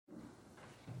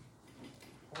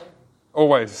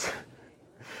Always.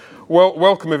 Well,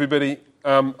 welcome everybody.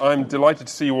 I'm delighted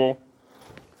to see you all.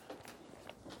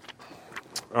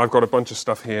 I've got a bunch of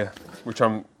stuff here, which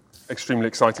I'm extremely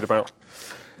excited about.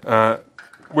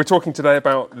 We're talking today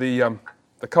about the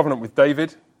covenant with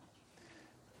David.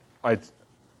 I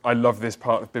love this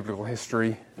part of biblical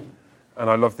history, and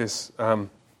I love this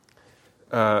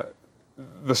the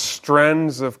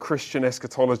strands of Christian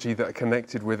eschatology that are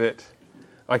connected with it.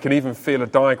 I can even feel a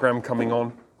diagram coming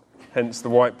on, hence the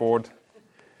whiteboard.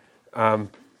 And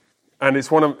it's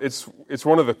one of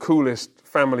the coolest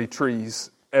family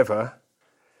trees ever.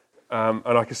 And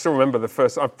I can still remember the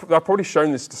first. I've probably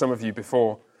shown this to some of you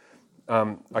before.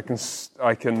 I can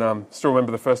still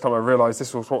remember the first time I realised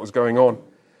this was what was going on,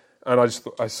 and I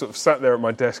sort of sat there at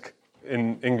my desk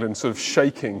in England, sort of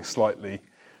shaking slightly,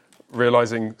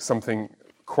 realising something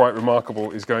quite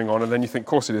remarkable is going on. And then you think, of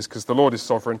course it is, because the Lord is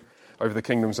sovereign over the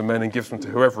kingdoms of men and gives them to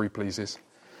whoever He pleases.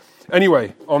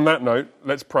 Anyway, on that note,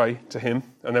 let's pray to Him,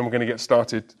 and then we're going to get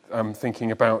started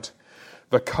thinking about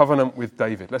the covenant with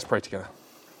David. Let's pray together.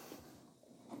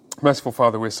 Merciful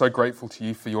Father, we're so grateful to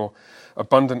You for Your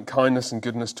abundant kindness and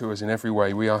goodness to us in every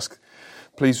way. We ask,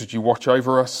 please would You watch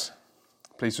over us.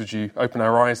 Please would You open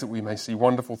our eyes that we may see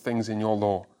wonderful things in Your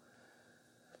law.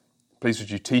 Please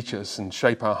would You teach us and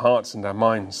shape our hearts and our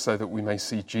minds so that we may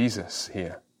see Jesus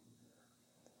here.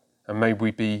 And may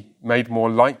we be made more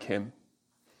like Him,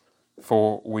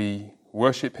 for we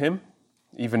worship Him,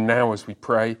 even now as we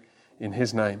pray in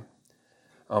His name.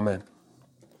 Amen.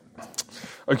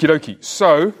 Okie dokie.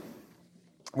 So,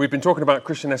 we've been talking about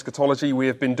Christian eschatology. We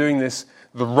have been doing this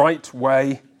the right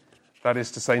way. That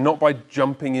is to say, not by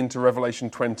jumping into Revelation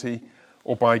 20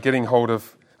 or by getting hold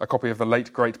of a copy of the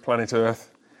late great Planet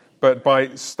Earth, but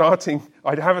by starting.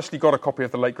 I have actually got a copy of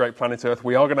the late great Planet Earth.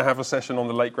 We are going to have a session on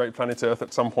the late great Planet Earth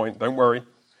at some point. Don't worry.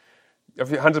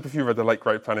 Hands up if you read the late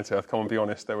great Planet Earth. Come on, be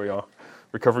honest. There we are.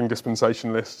 Recovering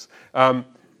dispensationalists.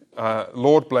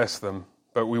 Lord bless them.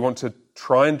 But we want to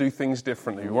try and do things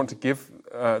differently. We want to give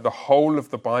the whole of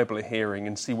the Bible a hearing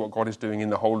and see what God is doing in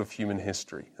the whole of human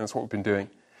history. That's what we've been doing.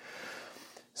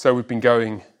 So we've been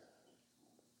going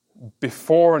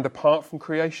before and apart from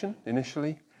creation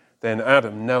initially, then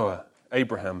Adam, Noah,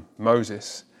 Abraham,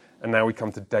 Moses, and now we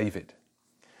come to David.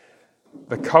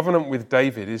 The covenant with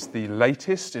David is the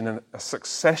latest in a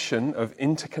succession of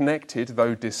interconnected,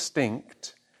 though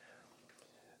distinct,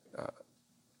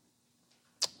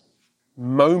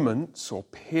 moments or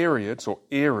periods or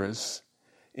eras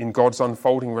in God's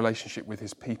unfolding relationship with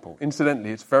His people.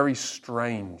 Incidentally, it's very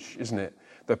strange, isn't it,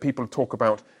 that people talk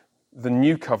about the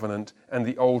new covenant and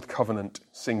the old covenant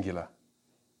singular.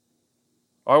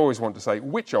 I always want to say,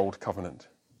 which old covenant?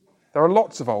 There are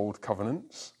lots of old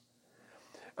covenants,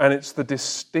 and it's the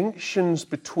distinctions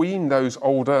between those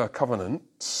older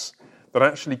covenants that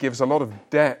actually gives a lot of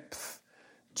depth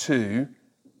to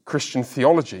Christian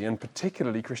theology, and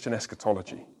particularly Christian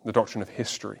eschatology, the doctrine of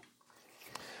history.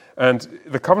 And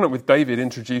the covenant with David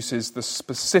introduces the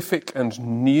specific and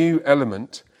new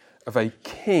element of a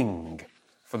king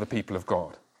for the people of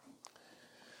God.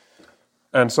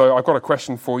 And so I've got a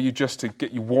question for you just to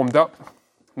get you warmed up.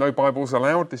 No Bibles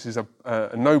allowed. This is a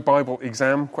no Bible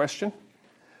exam question.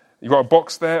 You've got a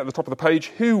box there at the top of the page.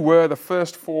 Who were the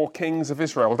first 4 kings of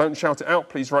Israel? Don't shout it out.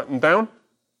 Please write them down.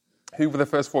 Who were the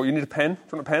first 4? You need a pen. Do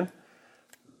you want a pen?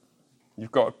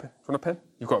 You've got a pen. Do you want a pen?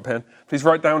 You've got a pen. Please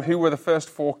write down who were the first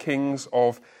 4 kings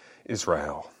of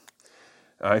Israel.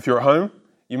 If you're at home,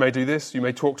 you may do this. You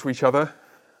may talk to each other.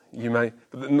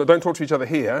 Don't talk to each other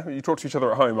here. You talk to each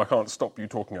other at home. I can't stop you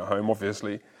talking at home,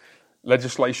 obviously.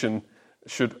 Legislation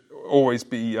should always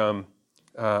be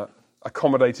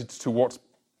accommodated to what's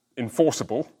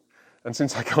enforceable. And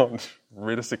since I can't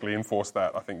realistically enforce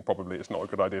that, I think probably it's not a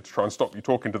good idea to try and stop you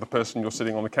talking to the person you're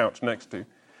sitting on the couch next to.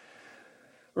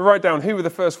 Write down who were the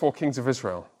first 4 kings of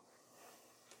Israel.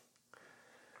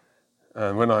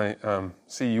 And when I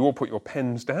see you all put your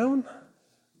pens down,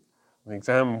 the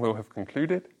exam will have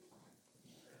concluded.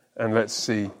 And let's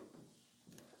see.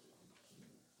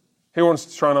 Who wants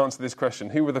to try and answer this question?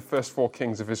 Who were the first 4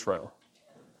 kings of Israel?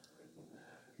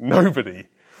 Nobody.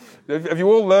 Have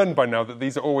you all learned by now that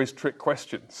these are always trick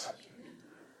questions?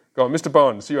 Go on, Mr.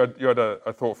 Barnes, you had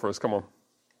a thought for us. Come on.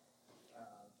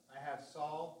 I have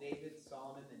Saul, David,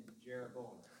 Solomon, and Jeroboam.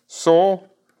 Saul,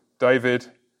 David,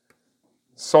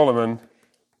 Solomon,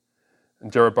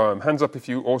 and Jeroboam. Hands up if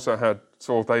you also had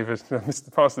Saul, David.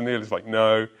 Mr. Pastor Neil is like,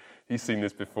 no, he's seen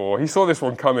this before. He saw this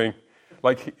one coming.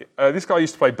 Like, this guy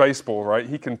used to play baseball, right?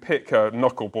 He can pick a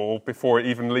knuckleball before it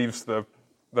even leaves the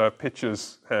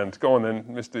pitcher's hand. Go on then,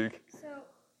 Miss Duke. So,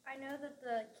 I know that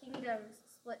the kingdoms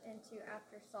split into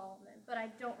after Solomon, but I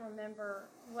don't remember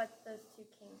what those two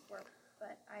kings were,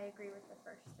 but I agree with the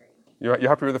first three. You're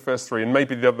happy with the first three, and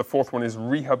maybe the fourth one is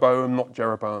Rehoboam, not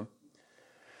Jeroboam.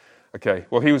 Okay,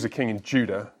 well, he was a king in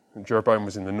Judah, and Jeroboam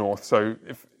was in the north. So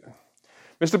if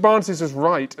Mr. Barnes is as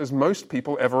right as most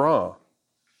people ever are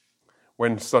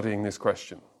when studying this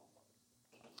question.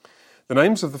 The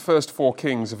names of the first four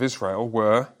kings of Israel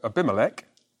were Abimelech.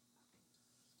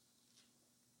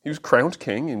 He was crowned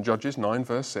king in Judges 9,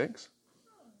 verse 6.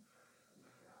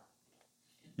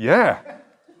 Yeah.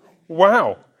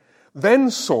 Wow. Then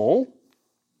Saul.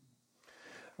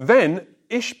 Then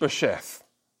Ishbosheth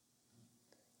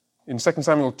in 2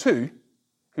 Samuel 2,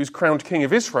 who's crowned king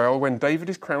of Israel when David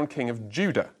is crowned king of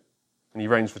Judah, and he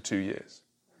reigns for 2 years.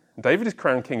 And David is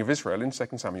crowned king of Israel in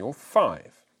 2 Samuel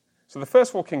 5. So the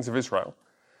first four kings of Israel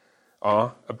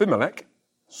are Abimelech,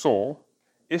 Saul,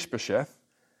 Ishbosheth,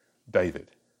 David.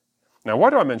 Now,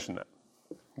 why do I mention that?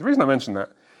 The reason I mention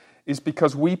that is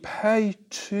because we pay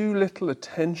too little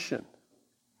attention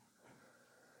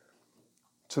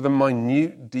to the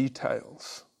minute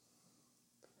details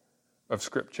of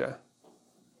Scripture.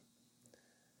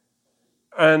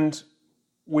 And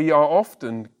we are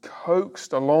often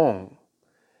coaxed along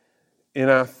in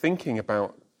our thinking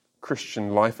about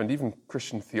Christian life and even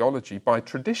Christian theology by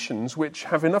traditions which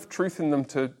have enough truth in them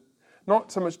to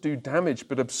not so much do damage,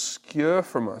 but obscure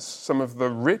from us some of the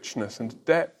richness and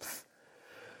depth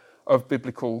of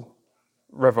biblical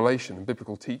revelation and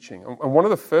biblical teaching. And one of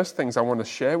the first things I want to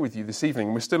share with you this evening,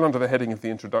 and we're still under the heading of the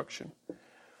introduction,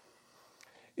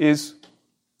 is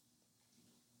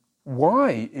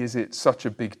why is it such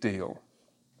a big deal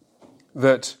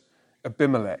that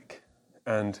Abimelech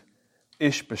and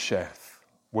Ishbosheth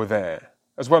were there,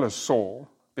 as well as Saul,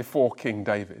 before King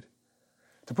David?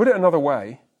 To put it another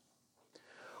way,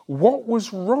 what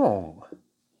was wrong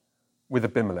with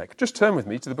Abimelech? Just turn with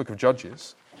me to the book of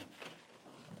Judges.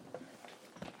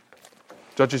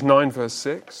 Judges 9, verse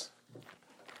 6.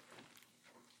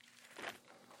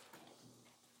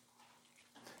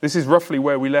 This is roughly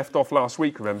where we left off last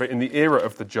week, remember, in the era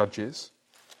of the Judges.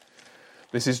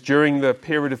 This is during the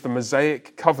period of the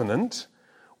Mosaic covenant,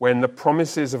 when the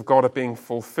promises of God are being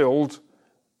fulfilled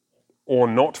or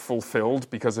not fulfilled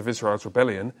because of Israel's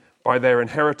rebellion by their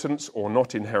inheritance or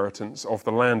not inheritance of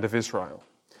the land of Israel.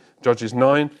 Judges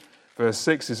 9, verse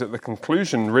 6 is at the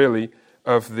conclusion, really,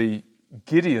 of the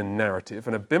Gideon narrative,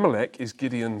 and Abimelech is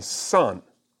Gideon's son.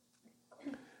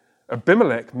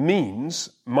 Abimelech means,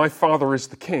 my father is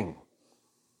the king.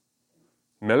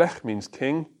 Melech means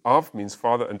king, Av means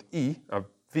father, and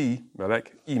Avi,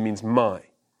 Melech, I means my.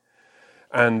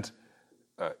 And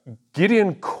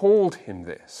Gideon called him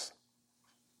this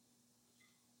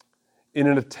in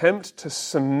an attempt to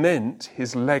cement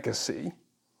his legacy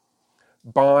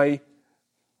by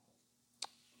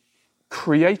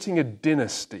creating a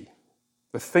dynasty.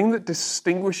 The thing that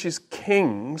distinguishes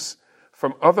kings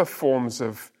from other forms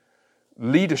of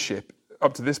leadership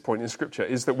up to this point in Scripture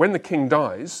is that when the king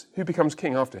dies, who becomes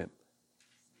king after him?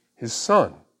 His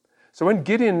son. So when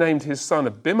Gideon named his son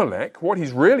Abimelech, what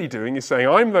he's really doing is saying,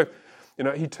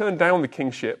 he turned down the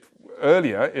kingship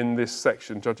earlier in this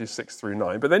section, Judges 6 through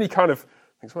 9, but then he kind of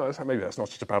thinks, well, maybe that's not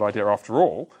such a bad idea after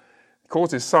all. He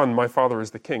calls his son, my father is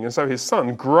the king, and so his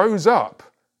son grows up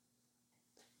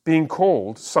being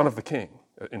called son of the king,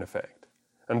 in effect.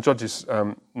 And Judges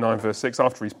 9 verse 6,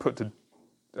 after he's put to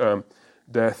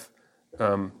death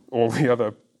all the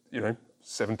other,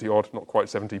 70 odd, not quite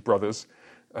 70 brothers,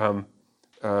 70,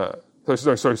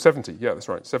 yeah, that's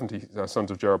right, 70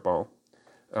 sons of Jerubbaal.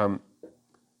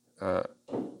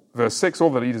 Verse 6, all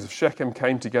the leaders of Shechem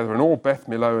came together and all Beth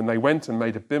Millo, and they went and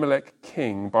made Abimelech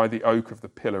king by the oak of the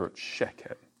pillar at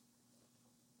Shechem.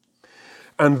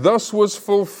 And thus was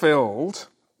fulfilled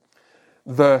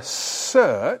the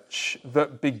search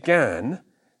that began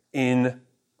in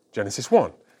Genesis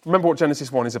 1. Remember what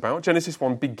Genesis 1 is about? Genesis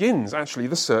 1 begins, actually,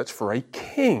 the search for a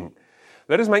king.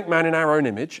 Let us make man in our own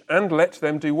image, and let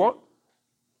them do what?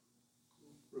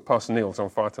 Pastor Neil's on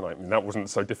fire tonight. I mean, that wasn't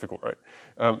so difficult, right?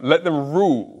 Let them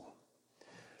rule.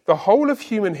 The whole of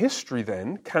human history,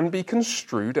 then, can be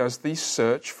construed as the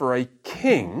search for a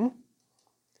king,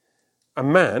 a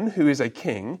man who is a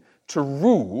king, to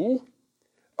rule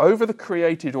over the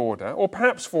created order, or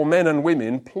perhaps for men and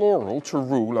women, plural, to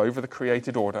rule over the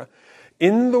created order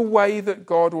in the way that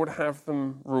God would have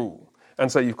them rule.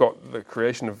 And so you've got the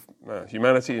creation of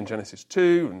humanity in Genesis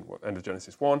 2 and end of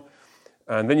Genesis 1.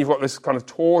 And then you've got this kind of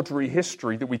tawdry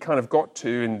history that we kind of got to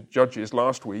in Judges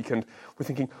last week. And we're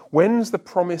thinking, when's the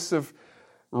promise of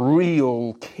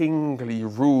real kingly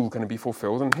rule going to be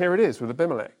fulfilled? And here it is with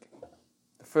Abimelech.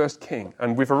 The first king?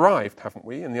 And we've arrived, haven't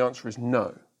we? And the answer is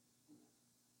no.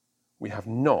 We have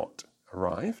not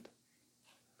arrived.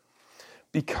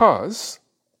 Because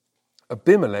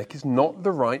Abimelech is not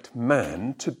the right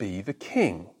man to be the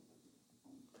king.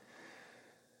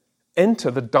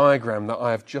 Enter the diagram that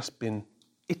I have just been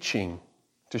itching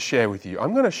to share with you.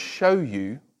 I'm going to show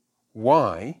you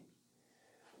why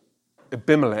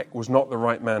Abimelech was not the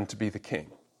right man to be the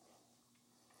king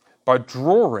by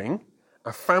drawing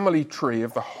a family tree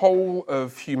of the whole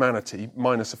of humanity,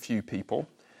 minus a few people,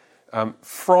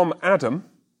 from Adam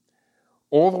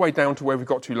all the way down to where we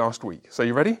got to last week. So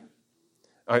you ready?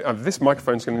 This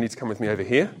microphone's going to need to come with me over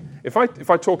here. If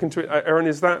I talk into it, Aaron,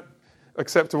 is that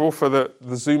acceptable for the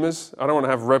Zoomers? I don't want to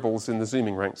have rebels in the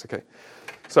Zooming ranks. Okay.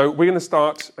 So we're going to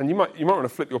start, and you might want to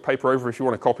flip your paper over if you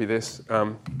want to copy this.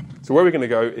 So where we're going to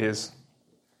go is,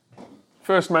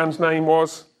 first man's name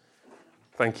was,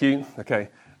 thank you, okay,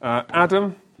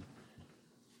 Adam.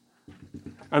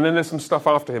 And then there's some stuff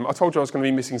after him. I told you I was going to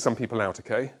be missing some people out,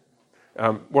 okay?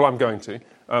 Well, I'm going to.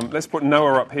 Let's put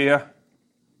Noah up here.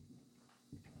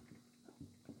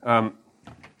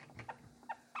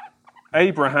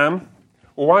 Abraham.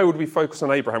 Well, why would we focus on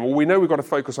Abraham? Well, we know we've got to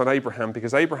focus on Abraham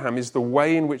because Abraham is the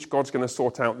way in which God's going to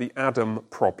sort out the Adam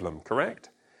problem, correct?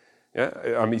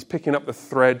 Yeah, he's picking up the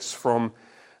threads from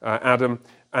Adam,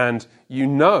 and you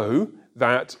know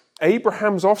that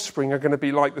Abraham's offspring are going to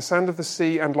be like the sand of the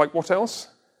sea and like what else?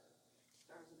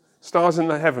 Stars in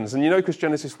the heavens. And you know, because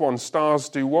Genesis 1, stars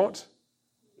do what?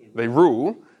 They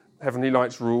rule. Heavenly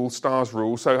lights rule, stars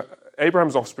rule. So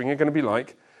Abraham's offspring are going to be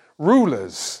like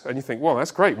rulers. And you think, well,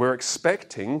 that's great. We're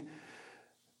expecting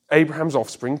Abraham's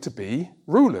offspring to be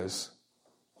rulers.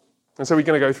 And so we're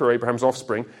going to go through Abraham's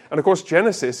offspring. And of course,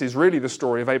 Genesis is really the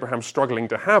story of Abraham struggling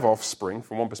to have offspring.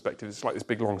 From one perspective, it's like this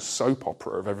big long soap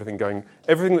opera of everything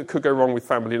that could go wrong with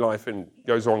family life and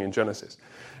goes wrong in Genesis.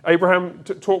 Abraham,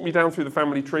 talk me down through the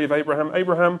family tree of Abraham.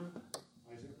 Abraham,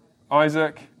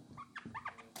 Isaac,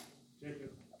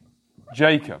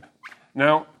 Jacob.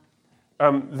 Now,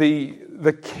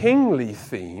 the kingly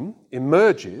theme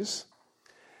emerges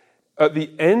at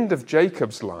the end of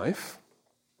Jacob's life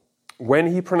when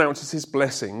he pronounces his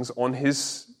blessings on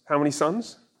his, how many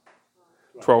sons?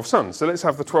 12 sons. So let's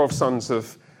have the 12 sons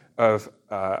of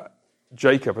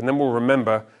Jacob, and then we'll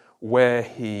remember where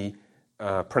he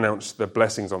pronounced the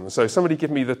blessings on them. So somebody give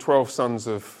me the 12 sons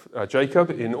of Jacob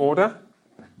in order.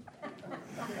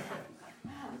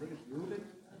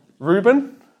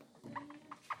 Reuben,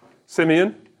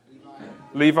 Simeon,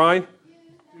 Levi,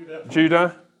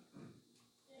 Judah,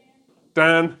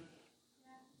 Dan,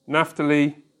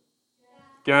 Naphtali,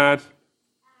 Gad,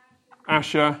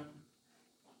 Asher,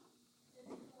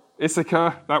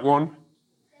 Issachar, that one,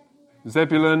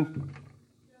 Zebulun,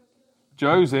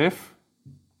 Joseph,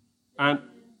 and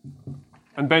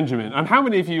Benjamin. And how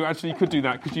many of you actually could do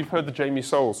that? Because you've heard the Jamie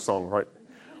Souls song, right?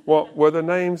 What were the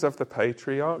names of the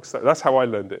patriarchs? That's how I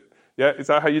learned it. Yeah, is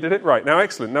that how you did it? Right, now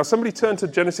excellent. Now somebody turn to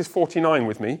Genesis 49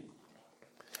 with me.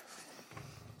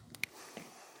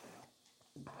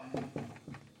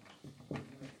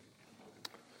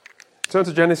 Turn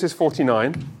to Genesis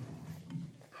 49.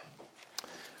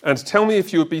 And tell me,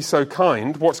 if you would be so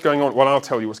kind, what's going on. Well, I'll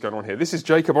tell you what's going on here. This is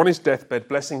Jacob on his deathbed,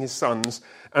 blessing his sons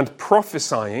and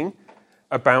prophesying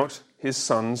about his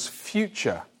sons'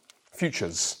 futures.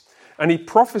 And he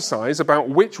prophesies about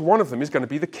which one of them is going to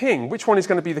be the king. Which one is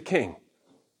going to be the king?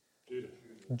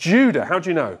 Judah. How do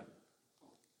you know?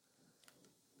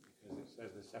 Because it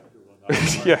says the scepter will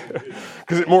not Yeah,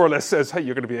 because it more or less says, hey,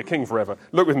 you're going to be a king forever.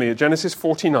 Look with me at Genesis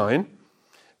 49,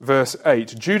 verse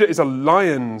 8. Judah is a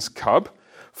lion's cub.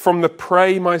 From the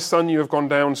prey, my son, you have gone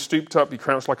down, stooped up, you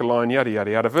crouched like a lion, yada,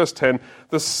 yada, yada. Verse 10,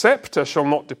 the scepter shall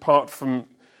not depart from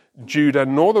Judah,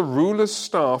 nor the ruler's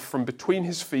staff from between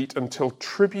his feet until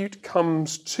tribute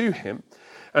comes to him,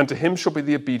 and to him shall be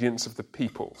the obedience of the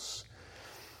peoples.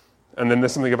 And then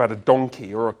there's something about a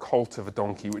donkey or a colt of a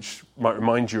donkey, which might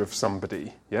remind you of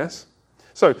somebody, yes?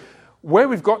 So, where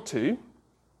we've got to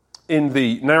in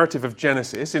the narrative of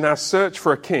Genesis, in our search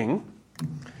for a king,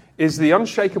 is the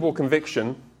unshakable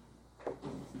conviction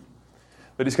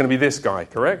that it's going to be this guy,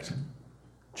 correct?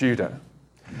 Judah.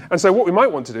 And so what we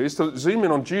might want to do is to zoom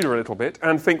in on Judah a little bit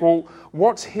and think, well,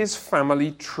 what's his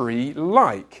family tree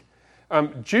like?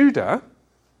 Judah,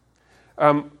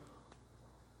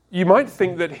 you might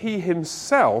think that he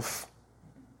himself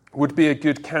would be a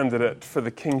good candidate for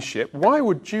the kingship. Why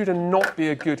would Judah not be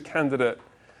a good candidate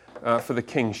for the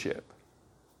kingship?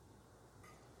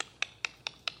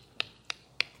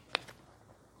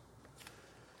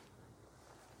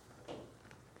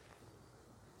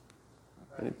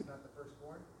 He's not the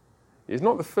firstborn? He's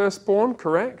not the firstborn,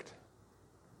 correct?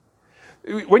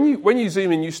 when you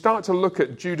zoom in, you start to look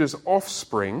at Judah's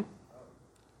offspring.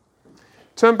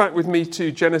 Turn back with me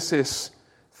to Genesis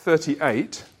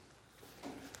 38,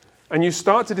 and you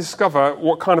start to discover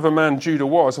what kind of a man Judah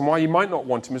was and why you might not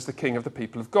want him as the king of the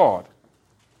people of God.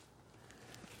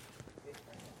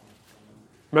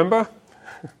 Remember?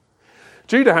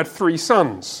 Judah had 3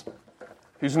 sons,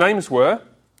 whose names were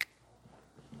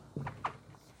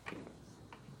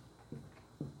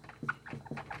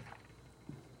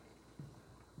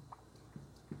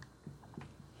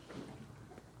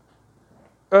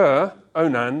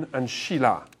Onan, and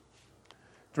Shelah. Do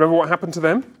you remember what happened to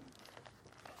them?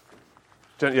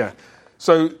 Yeah.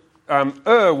 So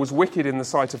was wicked in the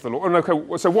sight of the Lord.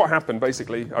 Okay, so what happened,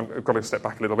 basically? I've got to step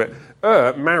back a little bit.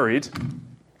 Married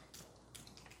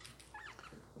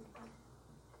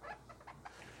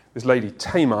this lady,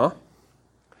 Tamar.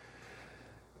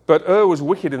 But was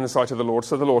wicked in the sight of the Lord,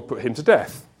 so the Lord put him to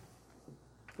death.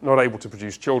 Not able to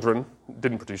produce children,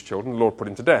 didn't produce children, the Lord put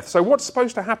him to death. So what's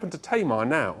supposed to happen to Tamar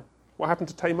now? What happened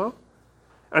to Tamar?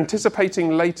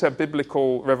 Anticipating later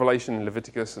biblical revelation in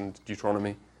Leviticus and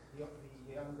Deuteronomy.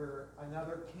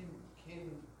 Another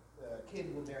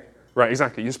kid will marry her. Right,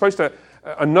 exactly. You're supposed to,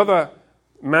 another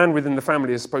man within the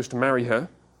family is supposed to marry her.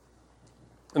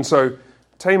 And so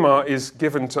Tamar is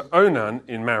given to Onan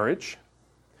in marriage.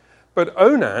 But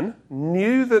Onan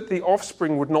knew that the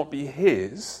offspring would not be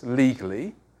his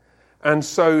legally, and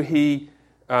so he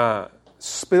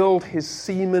spilled his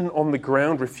semen on the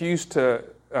ground, refused to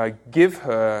give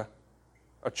her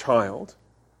a child.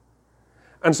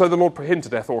 And so the Lord put him to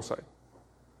death also.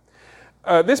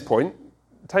 At this point,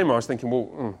 Tamar is thinking,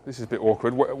 well, this is a bit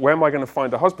awkward. Where am I going to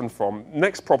find a husband from?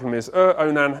 Next problem is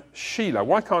Onan, Shelah.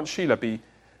 Why can't Shelah be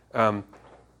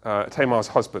Tamar's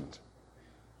husband?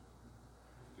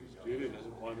 Judah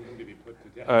doesn't want him to be put to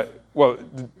death. Well,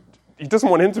 he doesn't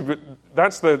want him to, but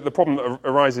that's the problem that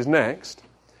arises next.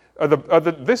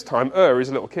 This time, is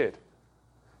a little kid.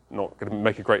 Not going to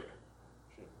make a great...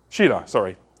 Shelah,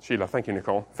 thank you,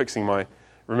 Nicole, fixing my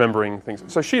remembering things.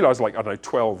 So Sheilah's like,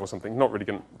 12 or something, not really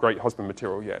great husband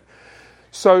material yet.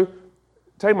 So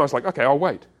Tamar's like, okay, I'll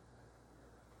wait.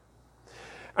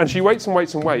 And she waits and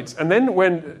waits and waits. And then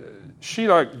when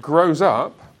Shelah grows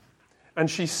up and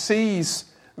she sees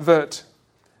that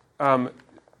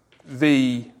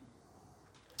the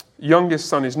youngest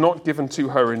son is not given to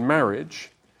her in marriage,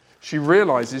 she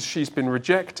realizes she's been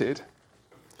rejected.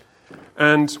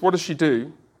 And what does she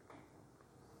do?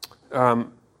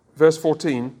 Verse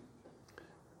 14,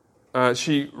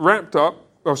 she wrapped up,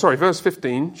 verse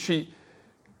 15,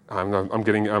 I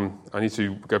need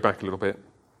to go back a little bit.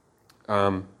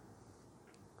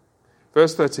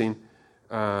 Verse 13,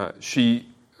 she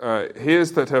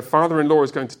hears that her father-in-law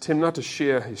is going to Timnah to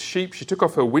shear his sheep. She took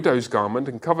off her widow's garment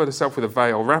and covered herself with a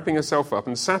veil, wrapping herself up,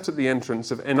 and sat at the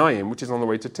entrance of Enaim, which is on the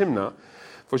way to Timnah,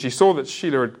 for she saw that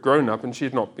Shelah had grown up and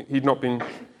she'd not been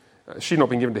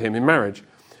given to him in marriage.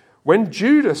 When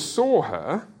Judah saw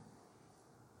her,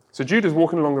 so Judah's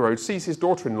walking along the road, sees his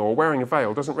daughter-in-law wearing a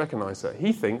veil, doesn't recognize her.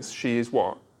 He thinks she is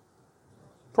what?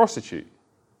 Prostitute.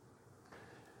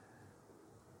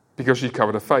 Because she'd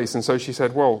covered her face. And so she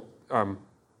said, he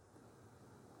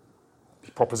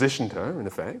propositioned her, in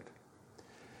effect,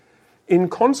 in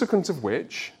consequence of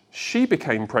which she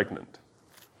became pregnant.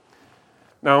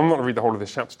 Now, I'm not going to read the whole of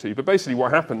this chapter to you, but basically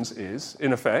what happens is,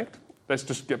 in effect, let's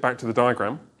just get back to the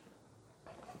diagram.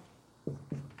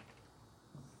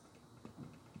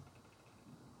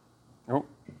 Oh.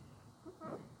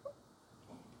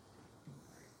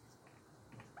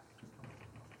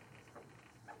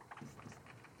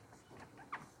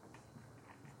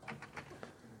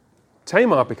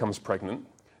 Tamar becomes pregnant.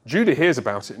 Judah hears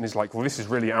about it and is like, well, this is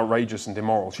really outrageous and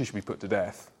immoral. She should be put to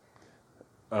death.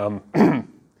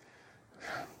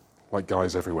 Like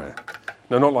guys everywhere.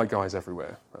 No, not like guys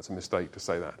everywhere. That's a mistake to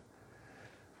say that.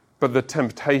 But the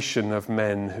temptation of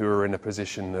men who are in a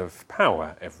position of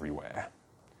power everywhere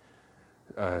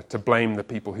to blame the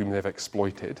people whom they've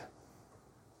exploited.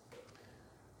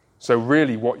 So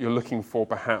really what you're looking for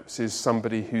perhaps is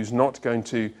somebody who's not going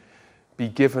to be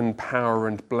given power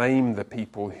and blame the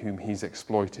people whom he's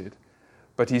exploited,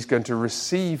 but he's going to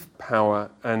receive power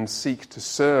and seek to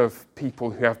serve people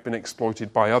who have been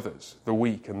exploited by others, the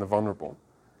weak and the vulnerable.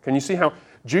 Can you see how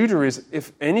Judah is,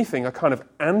 if anything, a kind of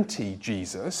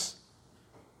anti-Jesus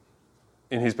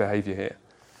in his behavior here?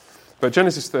 But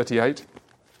Genesis 38,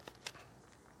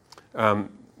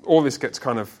 all this gets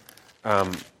kind of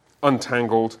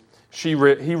untangled. He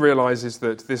realizes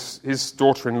that his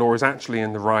daughter-in-law is actually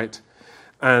in the right,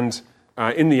 and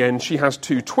in the end, she has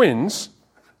 2 twins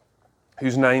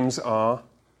whose names are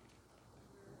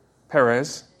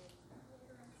Perez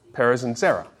Perez and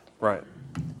Zerah. Right.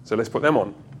 So let's put them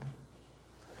on.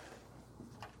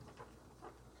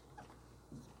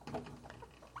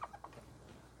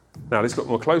 Now let's look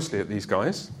more closely at these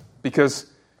guys,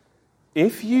 because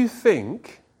if you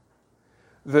think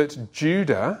that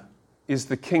Judah is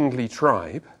the kingly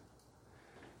tribe,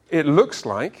 it looks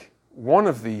like one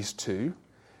of these two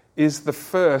is the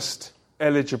first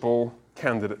eligible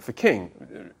candidate for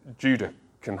king. Judah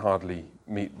can hardly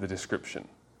meet the description.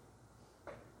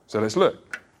 So let's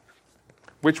look.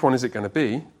 Which one is it going to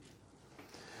be?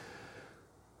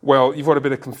 Well, you've got a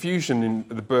bit of confusion in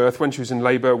the birth. When she was in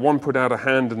labour, one put out a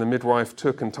hand and the midwife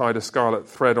took and tied a scarlet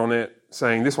thread on it,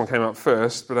 saying, this one came out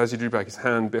first, but as he drew back his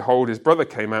hand, behold, his brother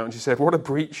came out, and she said, what a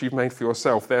breach you've made for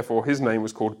yourself. Therefore, his name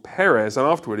was called Perez, and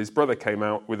afterward his brother came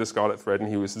out with a scarlet thread, and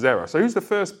he was Zerah. So who's the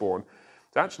firstborn?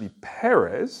 It's actually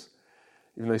Perez,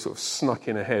 even though he sort of snuck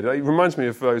in ahead. It reminds me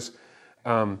of those,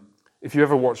 if you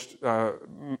ever watched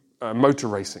motor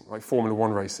racing, like Formula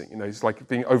One racing, it's like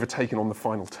being overtaken on the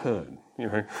final turn,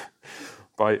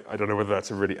 by, I don't know whether that's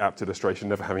a really apt illustration,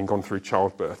 never having gone through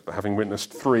childbirth, but having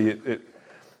witnessed three,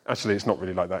 actually it's not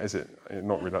really like that, is it? It's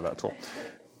not really like that at all.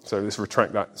 So let's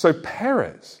retract that. So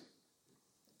Perez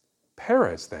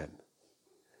then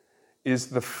is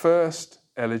the first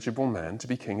eligible man to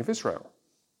be king of Israel.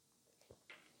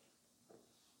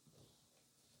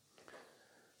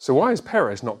 So why is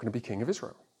Perez not going to be king of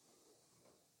Israel?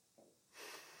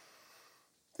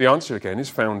 The answer, again, is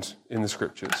found in the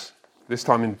Scriptures, this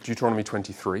time in Deuteronomy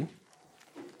 23.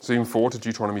 Zoom forward to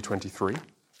Deuteronomy 23.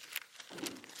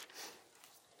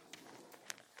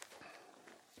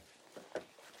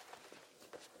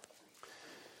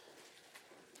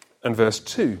 And verse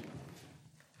 2,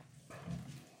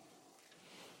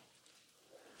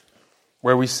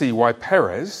 where we see why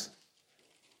Perez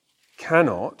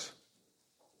cannot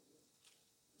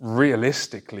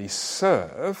realistically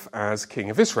serve as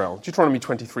king of Israel. Deuteronomy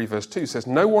 23 verse 2 says,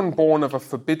 no one born of a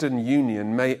forbidden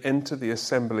union may enter the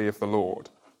assembly of the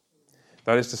Lord.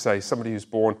 That is to say, somebody who's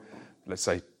born, let's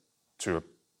say, to a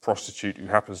prostitute who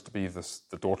happens to be the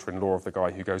daughter-in-law of the guy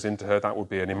who goes into her, that would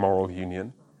be an immoral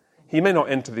union. He may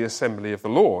not enter the assembly of the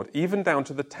Lord, even down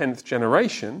to the 10th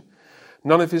generation.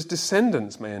 None of his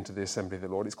descendants may enter the assembly of the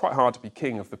Lord. It's quite hard to be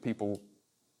king of the people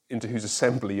into whose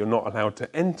assembly you're not allowed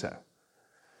to enter,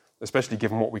 especially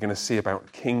given what we're going to see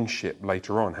about kingship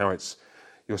later on, how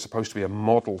you're supposed to be a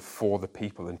model for the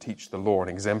people and teach the law and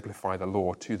exemplify the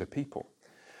law to the people.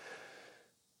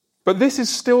 But this is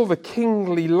still the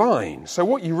kingly line. So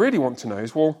what you really want to know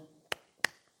is, well,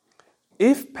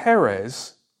 if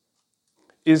Perez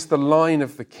is the line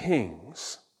of the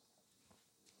kings,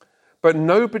 but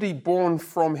nobody born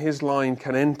from his line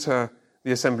can enter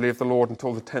the assembly of the Lord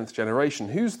until the 10th generation,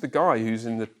 who's the guy who's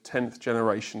in the 10th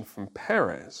generation from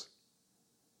Perez?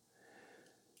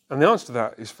 And the answer to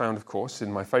that is found, of course,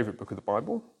 in my favourite book of the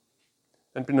Bible.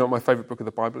 Anybody know what my favourite book of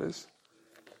the Bible is?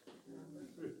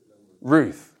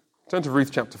 Ruth. Turn to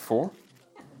Ruth chapter 4.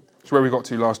 It's where we got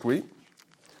to last week.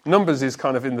 Numbers is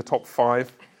kind of in the top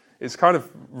 5. It's kind of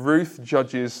Ruth,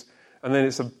 Judges, and then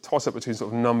it's a toss-up between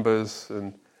sort of Numbers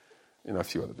and a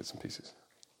few other bits and pieces.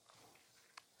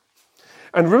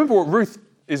 And remember what Ruth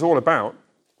is all about.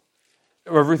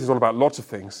 Well, Ruth is all about lots of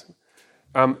things.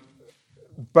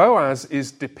 Boaz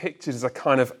is depicted as a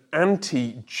kind of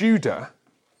anti-Judah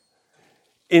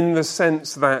in the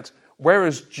sense that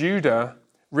whereas Judah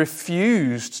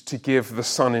refused to give the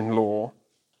son-in-law,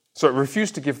 so it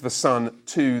refused to give the son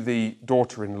to the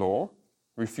daughter-in-law,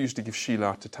 refused to give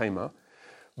Shelah to Tamar,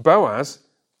 Boaz,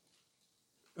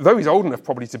 though he's old enough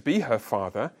probably to be her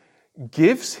father,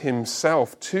 gives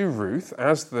himself to Ruth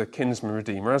as the kinsman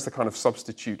redeemer, as the kind of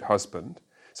substitute husband.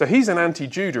 So he's an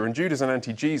anti-Judah, and Judah's an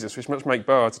anti-Jesus, which must make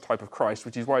Boaz a type of Christ,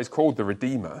 which is why he's called the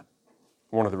Redeemer.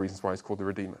 One of the reasons why he's called the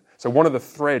Redeemer. So one of the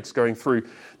threads going through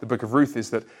the book of Ruth is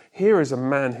that here is a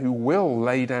man who will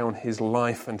lay down his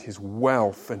life and his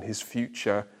wealth and his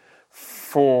future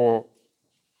for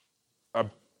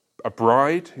a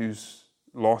bride who's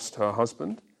lost her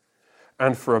husband,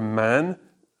 and for a man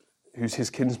who's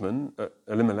his kinsman,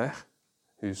 Elimelech,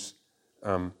 who's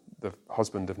the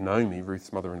husband of Naomi,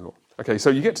 Ruth's mother-in-law. Okay,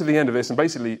 so you get to the end of this, and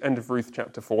basically, end of Ruth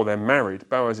chapter 4, they're married.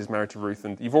 Boaz is married to Ruth,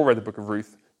 and you've all read the book of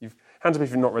Ruth. Hands up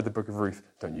if you've not read the book of Ruth.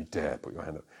 Don't you dare put your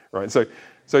hand up. Right, so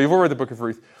you've all read the book of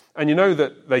Ruth, and you know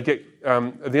that they get,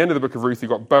 at the end of the book of Ruth, you've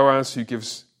got Boaz who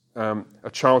gives a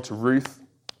child to Ruth,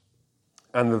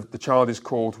 and the child is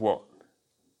called what?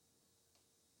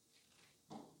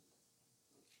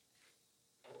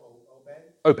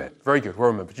 Obed. Very good. Well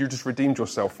remembered. You just redeemed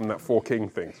yourself from that 4 king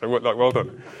thing. So well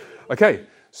done. Okay,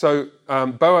 so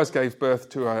Boaz gave birth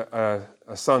to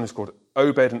a son who's called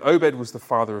Obed, and Obed was the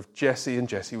father of Jesse, and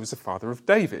Jesse was the father of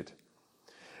David.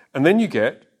 And then you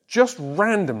get, just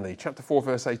randomly, chapter 4,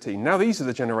 verse 18. Now these are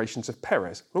the generations of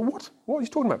Perez. Well, what are you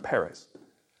talking about, Perez?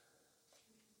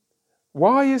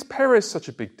 Why is Perez such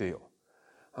a big deal?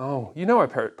 Oh, you know why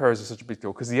Perez is such a big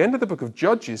deal? Because the end of the book of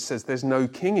Judges says there's no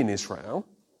king in Israel.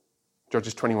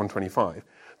 Judges 21:25.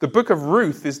 The book of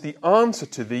Ruth is the answer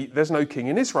to the there's no king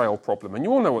in Israel problem. And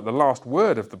you all know what the last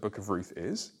word of the book of Ruth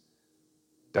is.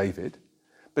 David.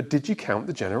 But did you count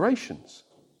the generations?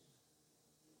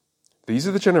 These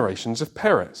are the generations of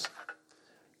Perez.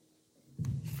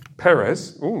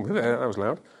 Perez, oh, that was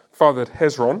loud, fathered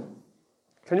Hezron.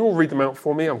 Can you all read them out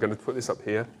for me? I'm going to put this up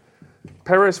here.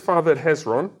 Perez fathered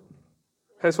Hezron.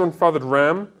 Hezron fathered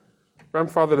Ram. Ram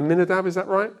fathered Aminadab, is that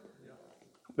right? Yeah.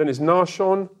 Then it's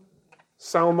Nahshon,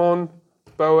 Salmon,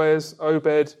 Boaz,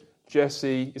 Obed,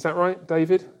 Jesse. Is that right,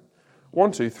 David?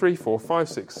 1, 2, 3, 4, 5,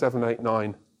 6, 7, 8,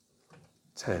 9,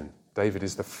 10. David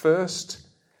is the first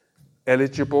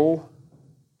eligible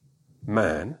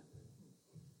man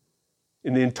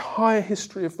in the entire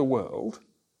history of the world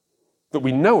that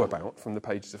we know about from the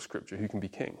pages of Scripture who can be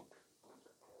king.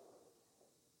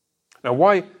 Now,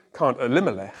 why can't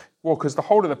Elimelech? Well, because the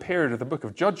whole of the period of the book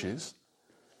of Judges,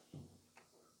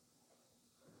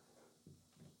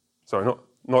 sorry,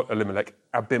 not Elimelech,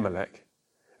 Abimelech.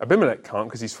 Abimelech can't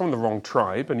because he's from the wrong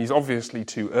tribe, and he's obviously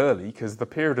too early because the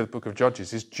period of the book of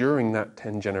Judges is during that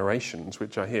 10 generations,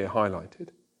 which are here highlighted.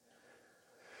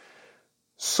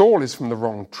 Saul is from the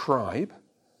wrong tribe,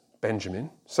 Benjamin,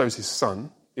 so is his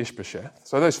son, Ishbosheth.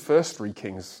 So those first 3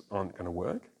 kings aren't going to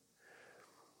work.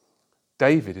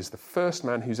 David is the first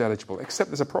man who's eligible, except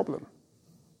there's a problem.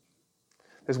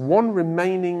 There's one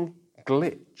remaining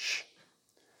glitch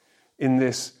in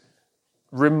this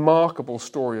remarkable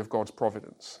story of God's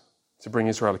providence to bring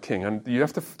Israel a king. And you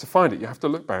have to find it, you have to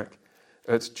look back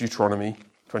at Deuteronomy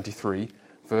 23,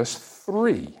 verse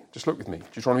 3. Just look with me,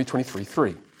 Deuteronomy 23,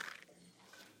 3.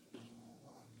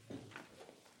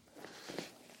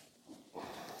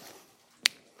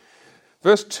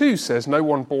 Verse 2 says, no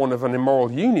one born of an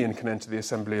immoral union can enter the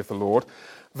assembly of the Lord.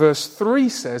 Verse 3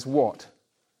 says what?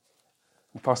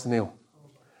 Pastor Neil.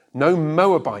 No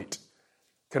Moabite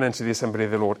can enter the assembly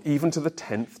of the Lord, even to the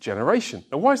 10th generation.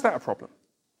 Now, why is that a problem?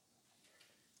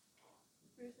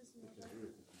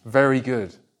 Very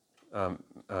good,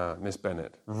 Miss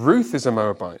Bennett. Ruth is a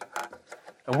Moabite.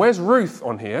 And where's Ruth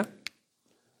on here?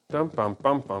 Dum, bum,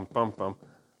 bum, bum, bum, bum.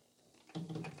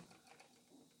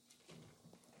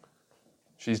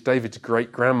 She's David's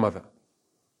great-grandmother.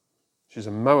 She's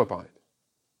a Moabite,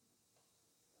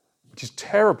 which is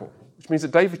terrible, which means that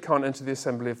David can't enter the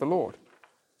assembly of the Lord.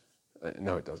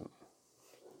 No, it doesn't.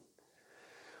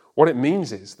 What it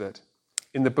means is that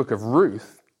in the book of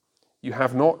Ruth, you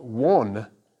have not one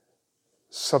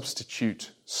substitute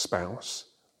spouse,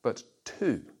 but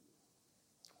 2.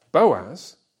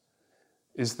 Boaz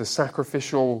is the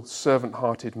sacrificial,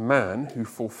 servant-hearted man who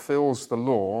fulfills the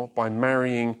law by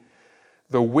marrying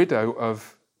the widow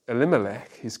of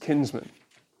Elimelech, his kinsman.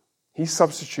 He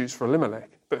substitutes for Elimelech.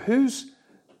 But who's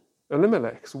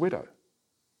Elimelech's widow?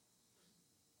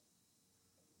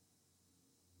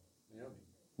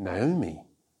 Naomi.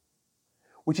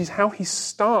 Which is how he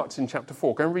starts in chapter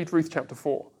 4. Go and read Ruth chapter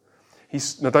 4.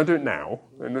 No, don't do it now.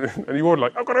 And you're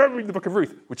like, I've got to read the book of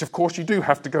Ruth, which of course you do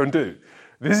have to go and do.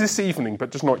 This evening,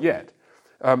 but just not yet.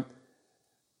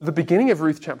 The beginning of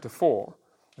Ruth chapter 4,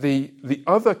 the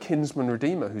other kinsman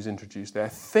redeemer who's introduced there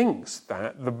thinks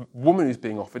that the woman who's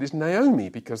being offered is Naomi,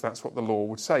 because that's what the law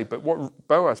would say. But what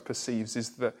Boaz perceives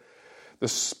is that the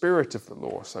spirit of the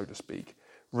law, so to speak,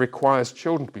 requires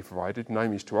children to be provided.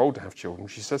 Naomi's too old to have children.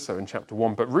 She says so in chapter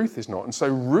 1, but Ruth is not. And so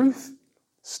Ruth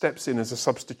steps in as a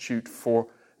substitute for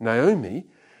Naomi.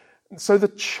 So the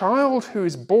child who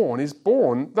is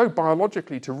born, though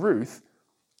biologically to Ruth,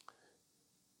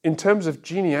 in terms of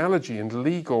genealogy and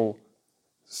legal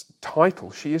title,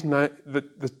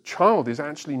 the child is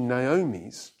actually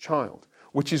Naomi's child,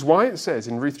 which is why it says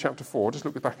in Ruth chapter 4, just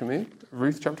look back at me,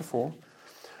 Ruth chapter 4,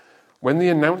 when the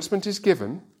announcement is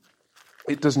given,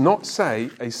 it does not say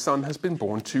a son has been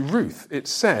born to Ruth. It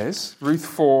says, Ruth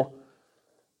 4,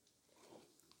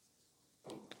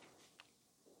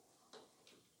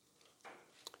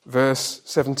 verse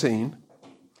 17,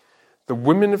 the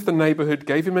women of the neighborhood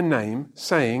gave him a name,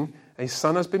 saying, a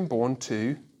son has been born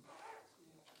to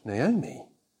Naomi.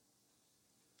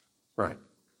 Right.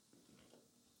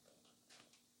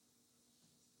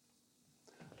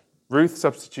 Ruth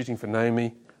substituting for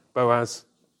Naomi, Boaz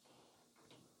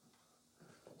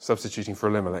substituting for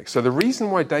Elimelech. So the reason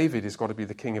why David has got to be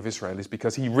the king of Israel is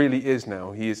because he really is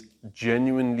now. He is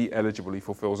genuinely eligible. He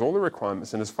fulfills all the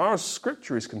requirements. And as far as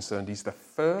Scripture is concerned, he's the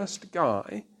first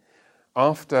guy,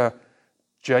 after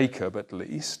Jacob at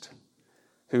least,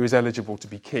 who is eligible to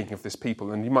be king of this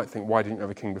people. And you might think, why didn't you have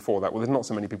a king before that? Well, there's not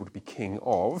so many people to be king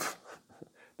of.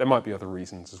 There might be other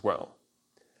reasons as well.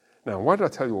 Now, why did I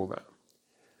tell you all that?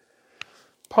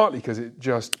 Partly because it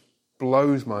just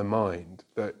blows my mind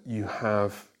that you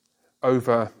have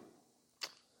over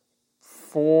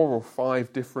 4 or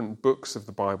 5 different books of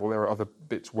the Bible, there are other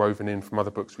bits woven in from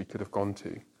other books we could have gone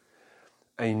to,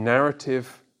 a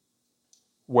narrative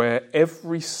where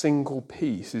every single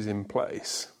piece is in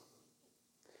place.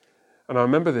 And I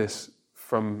remember this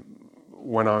from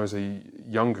when I was a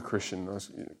younger Christian, I was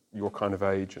your kind of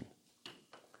age, and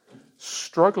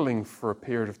struggling for a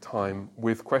period of time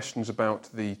with questions about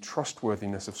the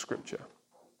trustworthiness of Scripture.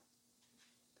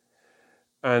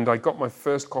 And I got my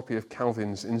first copy of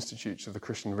Calvin's Institutes of the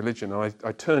Christian Religion, and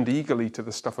I turned eagerly to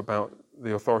the stuff about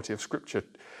the authority of Scripture,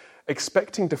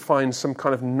 expecting to find some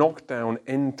kind of knockdown,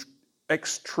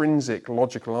 extrinsic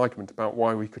logical argument about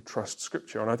why we could trust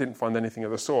Scripture, and I didn't find anything of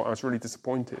the sort. I was really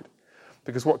disappointed,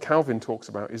 because what Calvin talks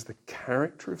about is the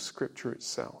character of Scripture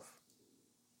itself.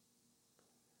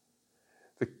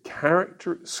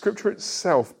 Scripture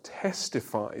itself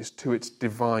testifies to its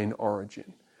divine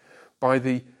origin by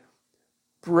the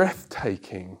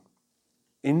breathtaking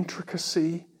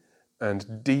intricacy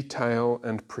and detail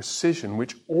and precision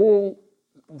which all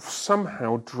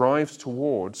somehow drives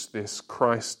towards this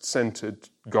Christ-centered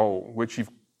goal, which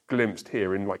you've glimpsed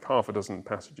here in like half a dozen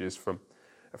passages from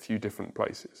a few different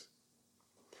places.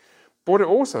 But what it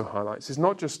also highlights is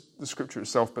not just the Scripture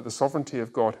itself, but the sovereignty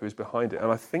of God who is behind it.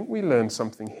 And I think we learn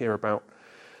something here about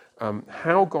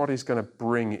how God is going to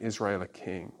bring Israel a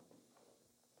king.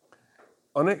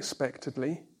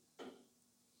 Unexpectedly,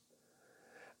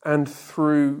 and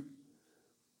through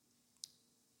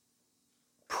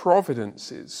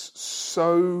providences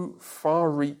so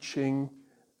far-reaching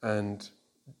and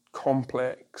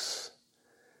complex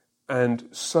and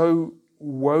so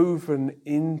woven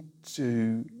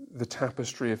into the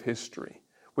tapestry of history.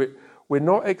 We're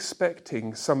not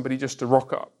expecting somebody just to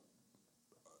rock up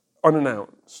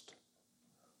unannounced.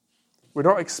 We're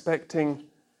not expecting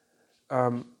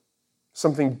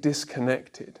something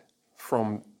disconnected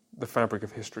from the fabric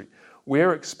of history.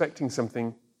 We're expecting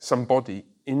somebody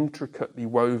intricately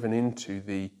woven into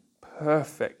the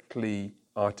perfectly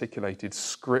articulated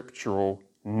scriptural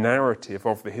narrative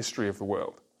of the history of the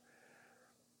world.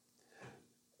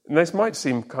 And this might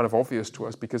seem kind of obvious to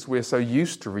us because we're so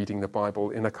used to reading the Bible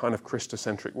in a kind of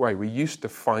Christocentric way. We're used to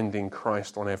finding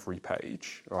Christ on every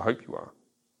page, or I hope you are.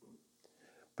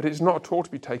 But it's not at all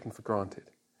to be taken for granted.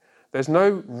 There's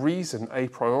no reason a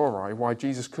priori why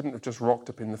Jesus couldn't have just rocked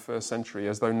up in the first century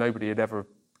as though nobody had ever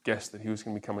guessed that he was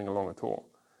going to be coming along at all,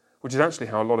 which is actually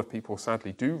how a lot of people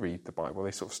sadly do read the Bible.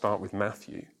 They sort of start with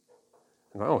Matthew.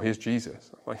 And oh, here's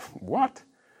Jesus. I'm like, what?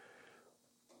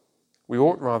 We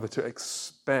ought rather to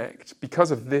expect,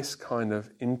 because of this kind of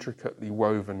intricately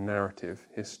woven narrative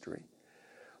history,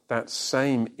 that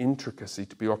same intricacy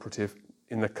to be operative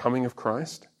in the coming of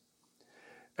Christ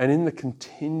and in the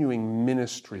continuing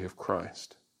ministry of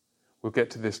Christ. We'll get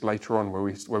to this later on where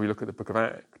we look at the book of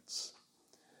Acts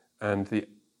and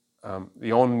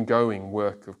the ongoing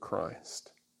work of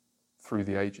Christ through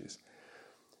the ages.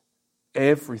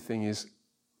 Everything is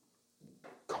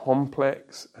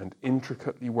complex and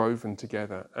intricately woven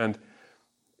together, and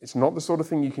it's not the sort of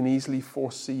thing you can easily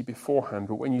foresee beforehand,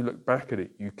 but when you look back at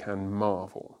it, you can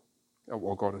marvel at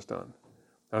what God has done.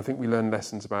 And I think we learn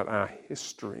lessons about our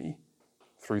history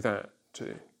through that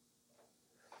too.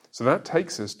 So that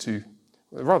takes us to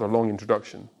a rather long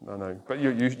introduction, I know, but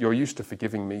you're used to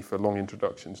forgiving me for long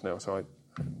introductions now, so at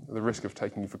the risk of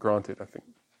taking you for granted, I think,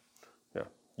 yeah,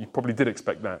 you probably did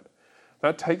expect that.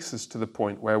 That takes us to the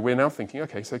point where we're now thinking,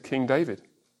 okay, so King David,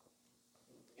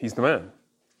 he's the man.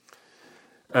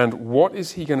 And what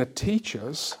is he going to teach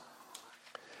us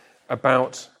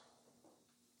about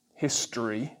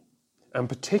history, and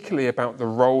particularly about the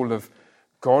role of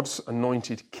God's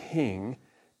anointed king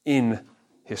in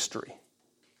history?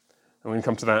 And we're going to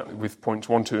come to that with points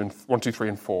 1, 2, 3,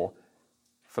 and 4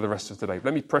 for the rest of today.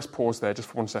 Let me press pause there just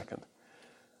for 1 second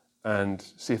and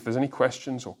see if there's any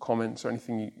questions or comments or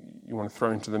anything you want to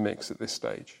throw into the mix at this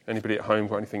stage. Anybody at home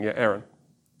got anything? Yeah, Aaron?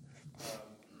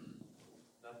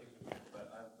 Nothing to me,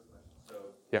 but I have a question. So,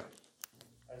 yeah.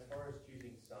 As far as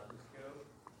choosing sons go,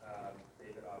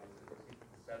 David obviously was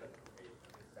the 7th,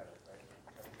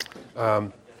 8th,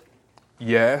 right?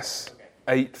 Yes.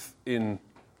 Okay. 8th in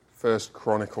 1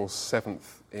 Chronicles,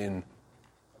 7th in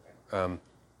 1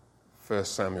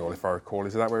 Samuel, if I recall.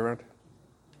 Is it that way around?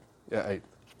 Yeah, 8.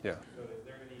 Yeah. So is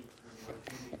there any, when we're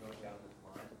choosing going down this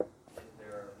line,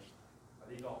 are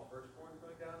these all firstborns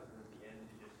going down, and at the end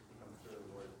it just becomes sort of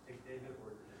the Lord pick David,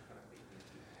 or is it just kind of making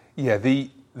it? Yeah,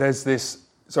 there's this.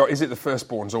 So is it the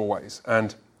firstborns always?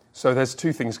 And so there's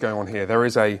two things going on here.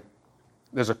 There's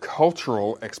a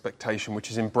cultural expectation which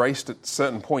is embraced at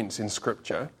certain points in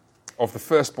Scripture of the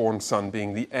firstborn son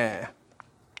being the heir.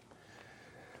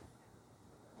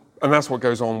 And that's what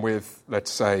goes on with,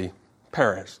 let's say,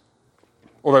 Perez,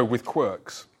 although with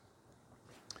quirks.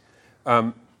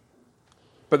 But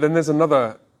then there's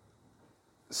another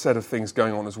set of things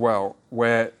going on as well,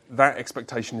 where that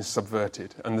expectation is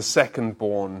subverted, and the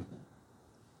second-born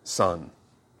son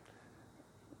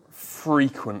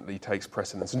frequently takes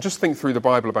precedence. And just think through the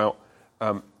Bible about,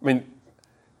 in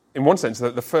one sense,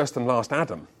 the first and last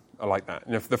Adam are like that.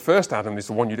 You know, the first Adam is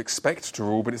the one you'd expect to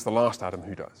rule, but it's the last Adam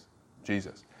who does,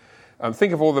 Jesus.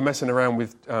 Think of all the messing around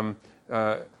with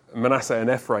Manasseh and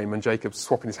Ephraim and Jacob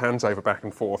swapping his hands over back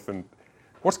and forth, and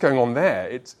what's going on there?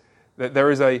 It's that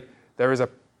there is a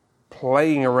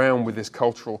playing around with this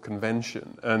cultural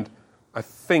convention, and I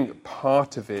think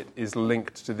part of it is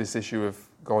linked to this issue of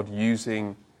God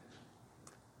using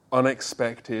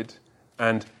unexpected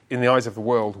and, in the eyes of the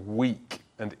world, weak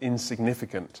and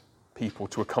insignificant people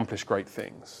to accomplish great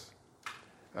things.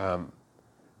 And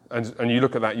you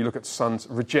look at that, you look at sons,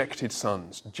 rejected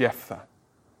sons, Jephthah.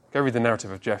 Go read the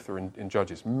narrative of Jephthah in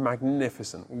Judges.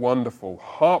 Magnificent, wonderful,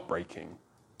 heartbreaking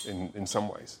in some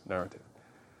ways narrative.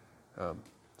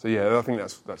 So yeah, I think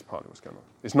that's part of what's going on.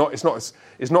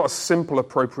 It's not a simple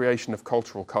appropriation of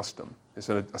cultural custom. It's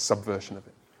a subversion of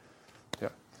it. Yeah.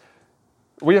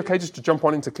 Are we okay just to jump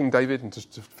on into King David and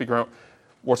just to figure out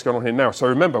what's going on here now? So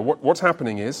remember, what's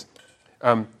happening is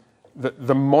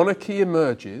the monarchy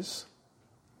emerges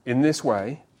in this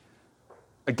way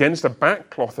against a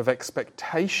backcloth of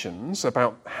expectations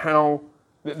about how,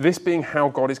 this being how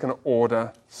God is going to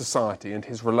order society and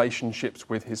his relationships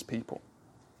with his people.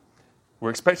 We're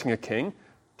expecting a king.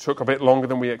 Took a bit longer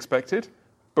than we expected,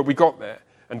 but we got there,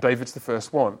 and David's the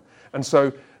first one. And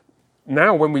so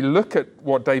now when we look at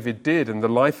what David did and the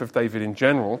life of David in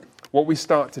general, what we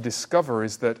start to discover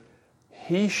is that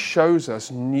he shows us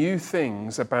new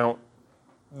things about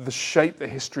the shape that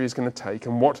history is going to take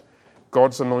and what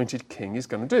God's anointed king is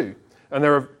going to do. And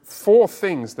there are 4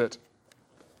 things that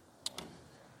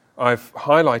I've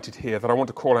highlighted here that I want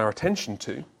to call our attention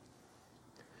to,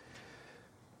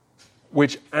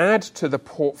 which add to the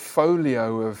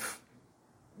portfolio of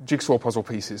jigsaw puzzle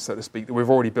pieces, so to speak, that we've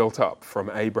already built up from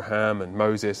Abraham and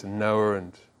Moses and Noah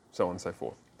and so on and so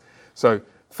forth. So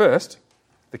first,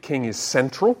 the king is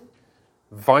central,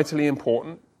 vitally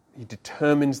important. He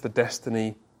determines the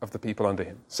destiny of the people under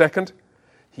him. Second,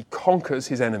 he conquers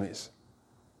his enemies.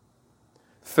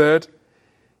 Third,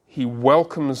 he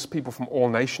welcomes people from all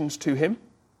nations to him.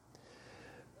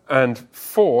 And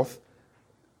fourth,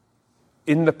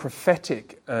 in the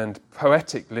prophetic and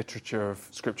poetic literature of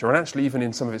Scripture, and actually even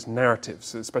in some of its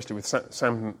narratives, especially with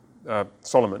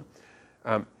Solomon,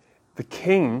 the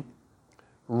king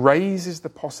raises the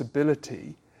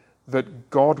possibility that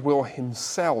God will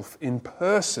himself in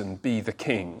person be the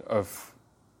king of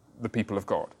the people of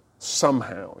God,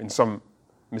 somehow, in some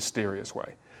mysterious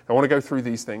way. I want to go through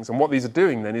these things, and what these are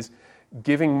doing then is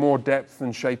giving more depth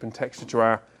and shape and texture to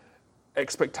our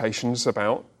expectations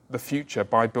about the future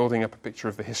by building up a picture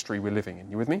of the history we're living in.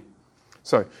 You with me?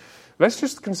 So let's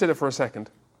just consider for a second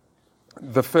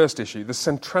the first issue, the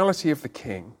centrality of the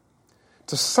king.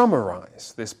 To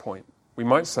summarize this point, we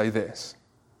might say this.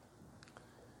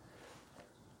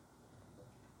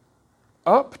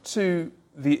 Up to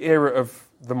the era of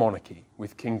the monarchy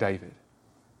with King David,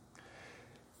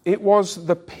 it was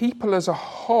the people as a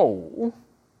whole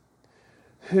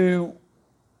who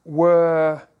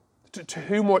were, to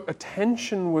whom what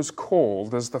attention was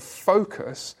called as the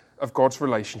focus of God's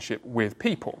relationship with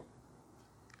people.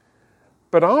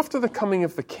 But after the coming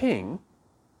of the king,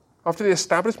 after the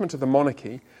establishment of the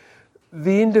monarchy,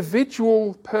 the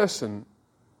individual person,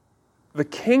 the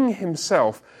king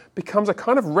himself, becomes a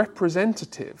kind of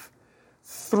representative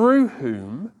through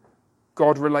whom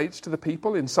God relates to the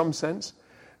people in some sense,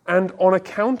 and on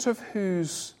account of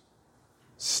whose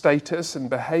status and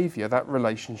behavior that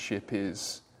relationship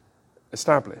is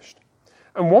established.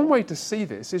 And one way to see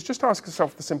this is just ask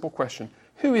yourself the simple question,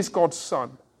 who is God's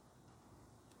son?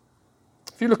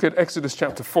 If you look at Exodus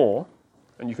chapter 4,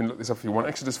 and you can look this up if you want,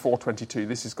 Exodus 4:22,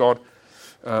 this is God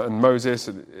and Moses,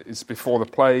 it's before the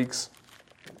plagues,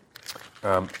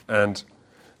 and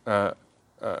the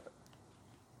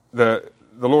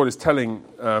Lord is telling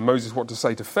Moses what to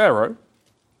say to Pharaoh,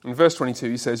 In verse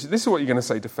 22, he says, this is what you're going to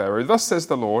say to Pharaoh. Thus says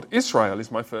the Lord, Israel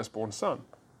is my firstborn son.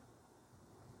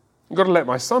 You've got to let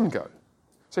my son go.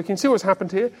 So you can see what's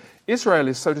happened here. Israel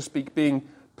is, so to speak, being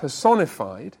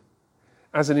personified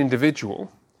as an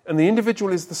individual, and the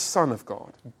individual is the Son of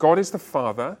God. God is the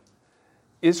Father,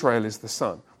 Israel is the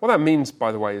Son. What that means,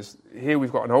 by the way, is here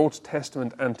we've got an Old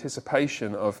Testament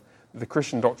anticipation of the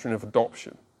Christian doctrine of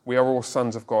adoption. We are all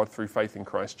sons of God through faith in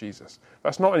Christ Jesus.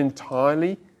 That's not an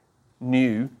entirely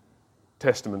New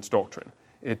Testament doctrine.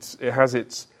 It's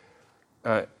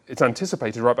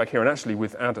anticipated right back here, and actually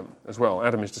with Adam as well.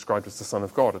 Adam is described as the Son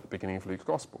of God at the beginning of Luke's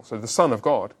Gospel. So the Son of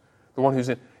God, the one who's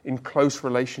in close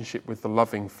relationship with the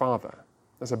loving Father.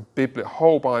 There's a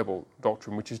whole Bible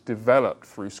doctrine which is developed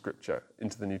through Scripture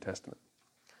into the New Testament.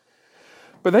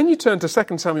 But then you turn to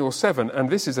 2 Samuel 7, and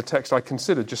this is a text I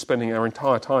considered just spending our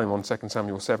entire time on 2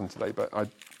 Samuel 7 today, but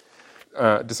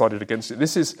I decided against it.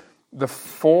 This is the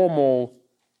formal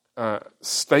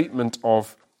statement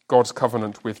of God's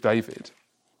covenant with David.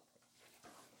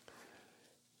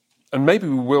 And maybe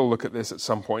we will look at this at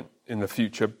some point in the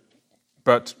future,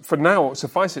 but for now,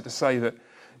 suffice it to say that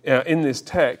in this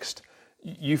text,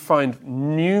 you find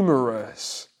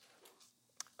numerous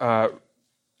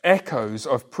echoes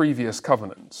of previous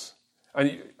covenants.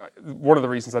 And one of the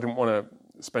reasons I didn't want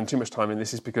to spend too much time in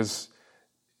this is because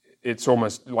it's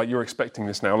almost like you're expecting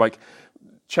this now. Like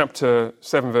chapter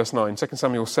 7, verse 9, 2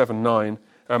 Samuel 7, 9,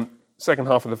 second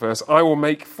half of the verse, I will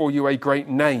make for you a great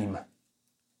name.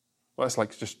 Well, that's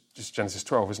like just Genesis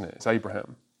 12, isn't it? It's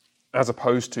Abraham. As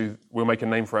opposed to, we'll make a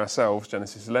name for ourselves,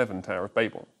 Genesis 11, Tower of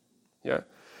Babel. Yeah.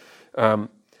 I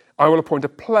will appoint a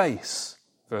place,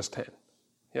 verse 10.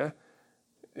 Yeah.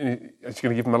 It's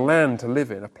going to give them a land to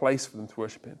live in, a place for them to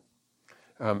worship in.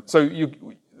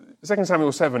 2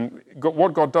 Samuel 7,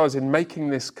 what God does in making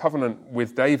this covenant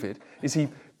with David is he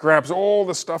grabs all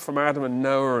the stuff from Adam and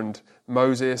Noah and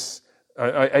Moses,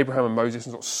 Abraham and Moses,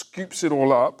 and sort of scoops it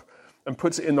all up and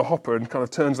puts it in the hopper and kind of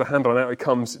turns the handle, and out it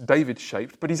comes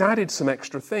David-shaped. But he's added some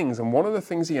extra things, and one of the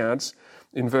things he adds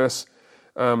in verse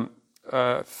 14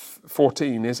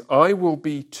 is, I will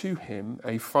be to him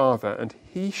a father, and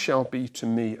he shall be to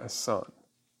me a son.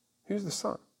 Who's the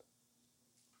son?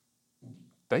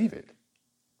 David,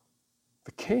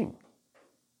 the king.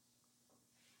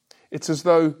 It's as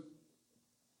though,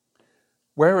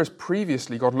 whereas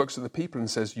previously God looks at the people and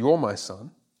says, you're my son,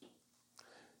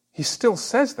 he still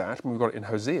says that, and we've got it in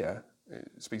Hosea,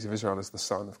 it speaks of Israel as the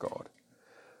son of God.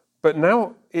 But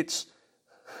now it's,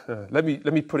 let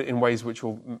me put it in ways which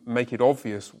will make it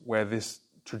obvious where this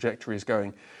trajectory is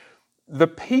going. The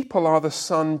people are the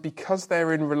son because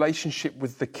they're in relationship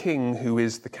with the king, who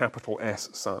is the capital S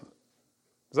son.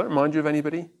 Does that remind you of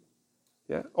anybody?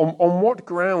 Yeah. On what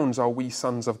grounds are we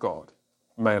sons of God,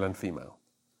 male and female?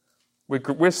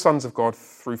 We're sons of God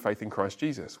through faith in Christ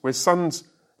Jesus. We're sons,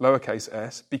 lowercase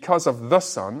s, because of the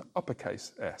Son,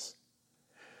 uppercase S.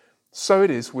 So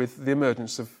it is with the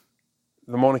emergence of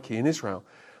the monarchy in Israel.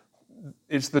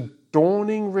 It's the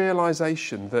dawning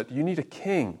realization that you need a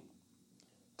king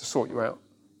to sort you out,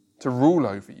 to rule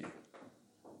over you,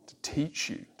 to teach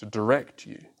you, to direct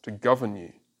you, to govern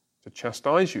you, to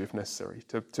chastise you if necessary,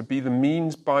 to be the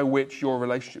means by which your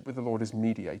relationship with the Lord is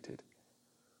mediated.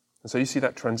 And so you see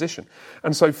that transition.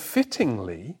 And so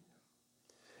fittingly,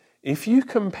 if you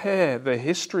compare the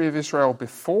history of Israel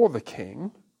before the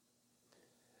king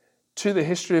to the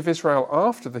history of Israel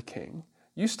after the king,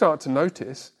 you start to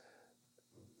notice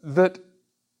that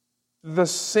the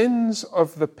sins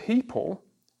of the people,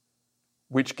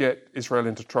 which get Israel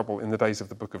into trouble in the days of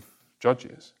the book of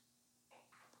Judges,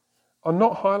 are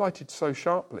not highlighted so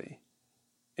sharply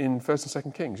in 1st and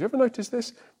 2nd Kings. You ever notice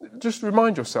this? Just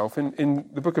remind yourself, in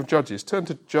the book of Judges, turn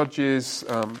to Judges,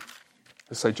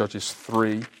 let's say Judges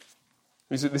 3.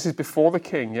 This is before the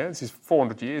king, yeah? This is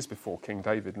 400 years before King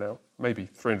David now, maybe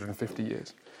 350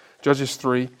 years. Judges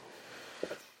 3,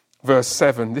 verse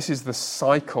 7. This is the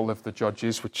cycle of the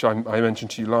Judges, which I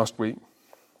mentioned to you last week.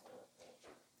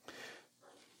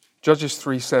 Judges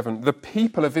 3:7. The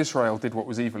people of Israel did what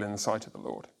was evil in the sight of the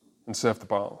Lord and served the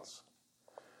Baals.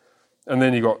 And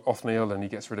then you got Othniel, and he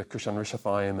gets rid of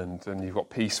Cushan-Rishathaim, and you've got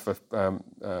peace for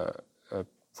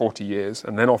 40 years,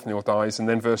 and then Othniel dies, and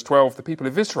then verse 12, the people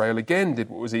of Israel again did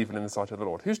what was evil in the sight of the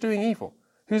Lord. Who's doing evil?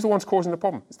 Who's the ones causing the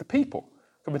problem? It's the people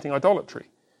committing idolatry.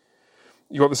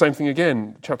 You got the same thing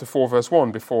again, chapter 4, verse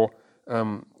 1, before,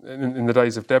 in the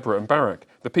days of Deborah and Barak.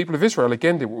 The people of Israel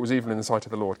again did what was evil in the sight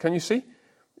of the Lord. Can you see?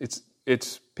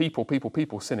 It's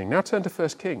people sinning. Now turn to 1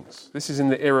 Kings. This is in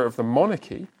the era of the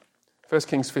monarchy. 1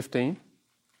 Kings 15.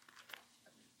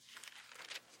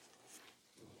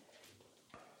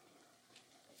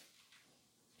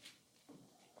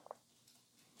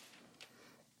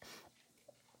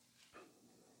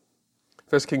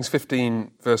 1 Kings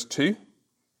 15, verse 2.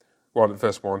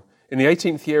 Verse 1. In the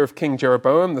 18th year of King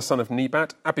Jeroboam, the son of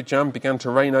Nebat, Abijam began to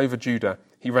reign over Judah.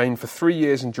 He reigned for 3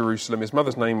 years in Jerusalem. His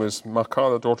mother's name was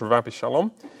Maacah, the daughter of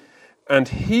Abishalom. And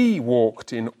he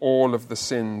walked in all of the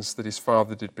sins that his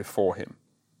father did before him.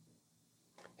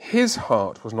 His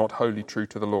heart was not wholly true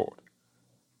to the Lord.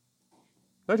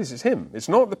 Notice it's him. It's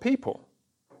not the people.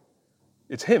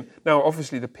 It's him. Now,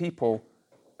 obviously, the people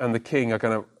and the king are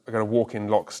going to walk in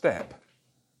lockstep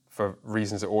for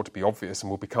reasons that ought to be obvious and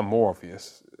will become more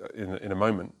obvious in a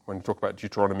moment when we talk about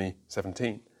Deuteronomy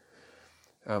 17.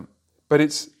 But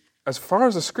it's, as far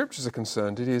as the scriptures are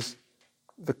concerned, it is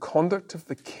the conduct of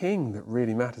the king that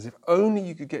really matters. If only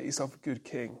you could get yourself a good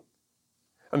king.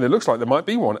 And it looks like there might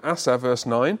be one. Asa, verse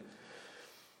 9,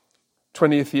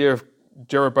 20th year of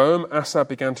Jeroboam, Asa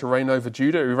began to reign over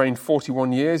Judah. He reigned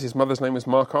 41 years. His mother's name was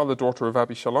Maacah, the daughter of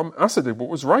Abishalom. Asa did what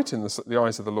was right in the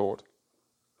eyes of the Lord.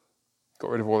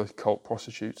 Got rid of all the cult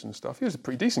prostitutes and stuff. He was a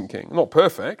pretty decent king. Not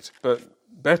perfect, but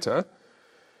better.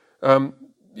 But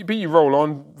you roll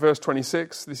on, verse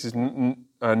 26. This is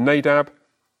Nadab.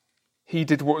 He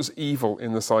did what was evil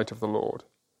in the sight of the Lord.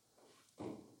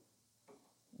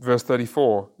 Verse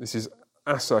 34. This is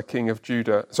Asa, king of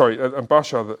Judah.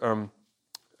 Baasha,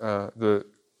 the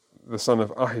son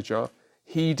of Ahijah.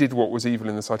 He did what was evil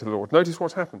in the sight of the Lord. Notice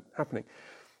what's happening.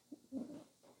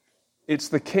 It's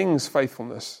the king's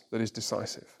faithfulness that is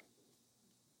decisive.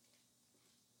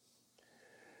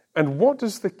 And what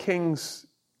does the king's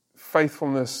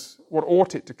faithfulness, what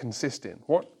ought it to consist in?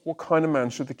 What kind of man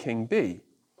should the king be?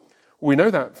 We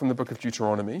know that from the book of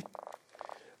Deuteronomy,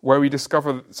 where we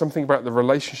discover something about the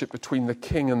relationship between the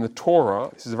king and the Torah.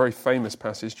 This is a very famous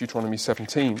passage, Deuteronomy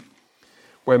 17,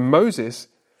 where Moses,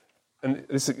 and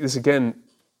this again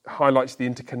highlights the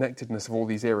interconnectedness of all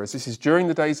these eras. This is during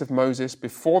the days of Moses,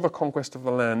 before the conquest of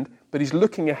the land, but he's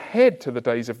looking ahead to the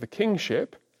days of the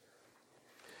kingship,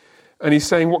 and he's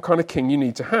saying what kind of king you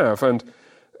need to have. And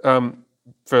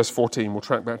verse 14, we'll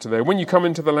track back to there. When you come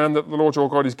into the land that the Lord your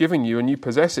God is giving you, and you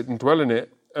possess it and dwell in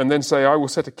it, and then say, I will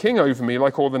set a king over me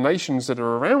like all the nations that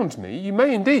are around me, you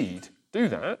may indeed do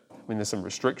that. I mean, there's some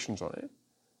restrictions on it.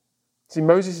 See,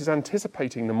 Moses is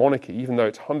anticipating the monarchy, even though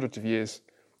it's hundreds of years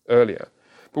earlier.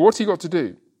 But what's he got to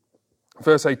do?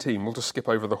 Verse 18, we'll just skip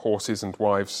over the horses and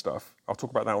wives stuff. I'll talk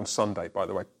about that on Sunday, by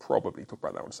the way. Probably talk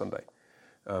about that on Sunday,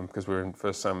 because we're in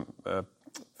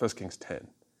 1 Kings 10.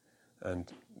 And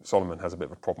Solomon has a bit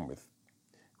of a problem with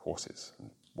horses and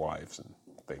wives and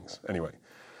things. Anyway,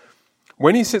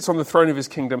 when he sits on the throne of his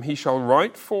kingdom, he shall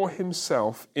write for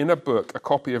himself in a book a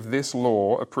copy of this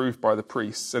law approved by the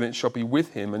priests, and it shall be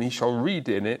with him, and he shall read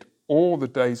in it all the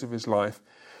days of his life,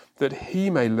 that he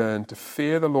may learn to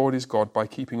fear the Lord his God by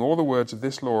keeping all the words of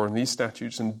this law and these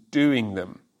statutes and doing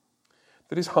them,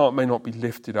 that his heart may not be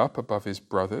lifted up above his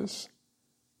brothers,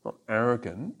 not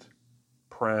arrogant,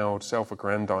 proud,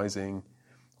 self-aggrandizing,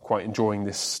 quite enjoying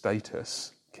this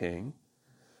status king,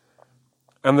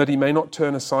 and that he may not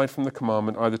turn aside from the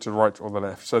commandment either to the right or the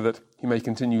left, so that he may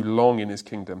continue long in his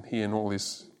kingdom, he and all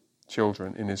his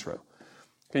children in Israel.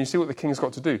 Can you see what the king's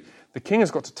got to do? The king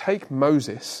has got to take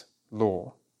Moses'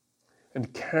 law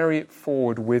and carry it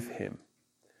forward with him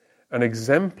and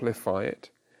exemplify it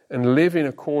and live in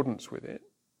accordance with it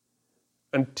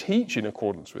and teach in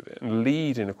accordance with it and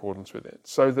lead in accordance with it,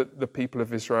 so that the people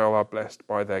of Israel are blessed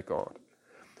by their God.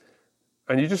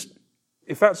 And you just,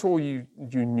 if that's all you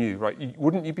knew, right,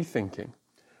 wouldn't you be thinking,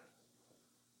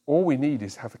 all we need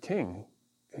is to have a king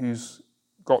who's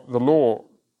got the law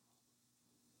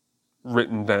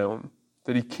written down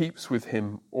that he keeps with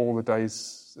him all the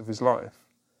days of his life.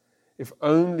 If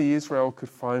only Israel could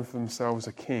find for themselves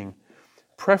a king,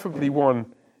 preferably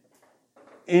one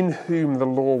in whom the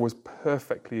law was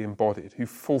perfectly embodied, who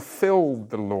fulfilled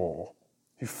the law,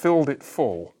 who filled it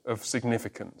full of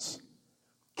significance,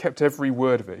 kept every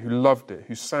word of it, who loved it,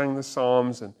 who sang the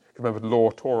Psalms, and remember, law,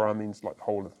 Torah means like the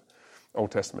whole of Old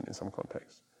Testament in some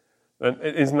context. And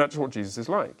isn't that what Jesus is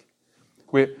like?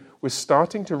 We're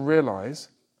starting to realize,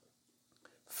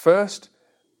 first,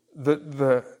 that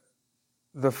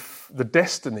the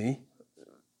destiny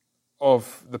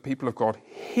of the people of God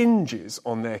hinges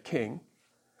on their king,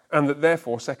 and that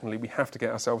therefore, secondly, we have to get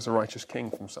ourselves a righteous king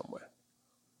from somewhere.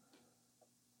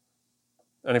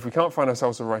 And if we can't find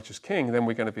ourselves a righteous king, then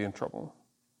we're going to be in trouble.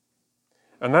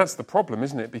 And that's the problem,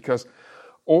 isn't it? Because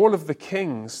all of the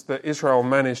kings that Israel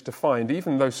managed to find,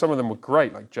 even though some of them were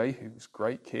great, like Jehu, was a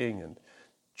great king, and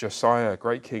Josiah,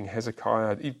 great king,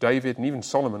 Hezekiah, David, and even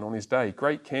Solomon on his day,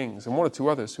 great kings, and one or two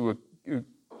others who were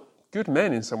good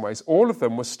men in some ways, all of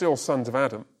them were still sons of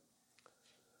Adam.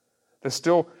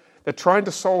 They're trying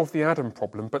to solve the Adam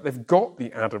problem, but they've got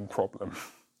the Adam problem.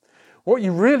 What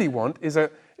you really want is a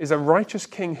righteous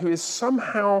king who is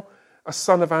somehow a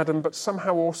son of Adam, but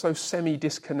somehow also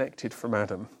semi-disconnected from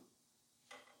Adam.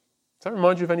 Does that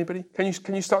remind you of anybody? Can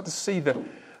you start to see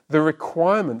the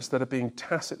requirements that are being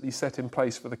tacitly set in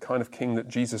place for the kind of king that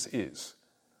Jesus is?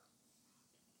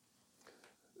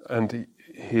 And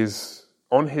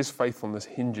on his faithfulness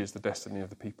hinges the destiny of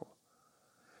the people.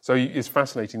 So it's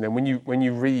fascinating then when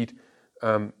you read,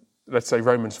 let's say,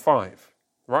 Romans 5,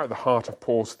 right at the heart of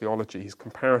Paul's theology, his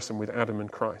comparison with Adam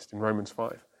and Christ in Romans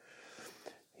 5.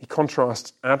 He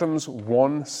contrasts Adam's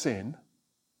one sin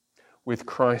with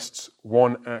Christ's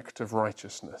one act of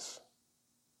righteousness.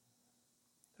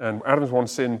 And Adam's one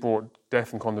sin brought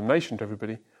death and condemnation to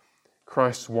everybody.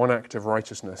 Christ's one act of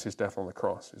righteousness, his death on the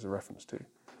cross, is a reference to,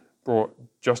 brought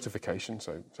justification,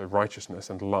 so righteousness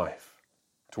and life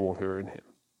to all who are in him.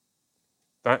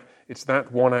 It's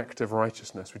that one act of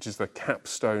righteousness which is the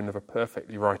capstone of a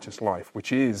perfectly righteous life,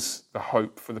 which is the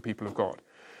hope for the people of God.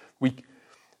 We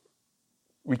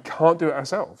can't do it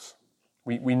ourselves.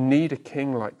 We need a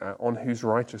king like that on whose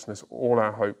righteousness all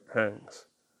our hope hangs.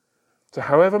 So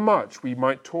however much we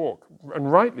might talk,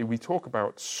 and rightly we talk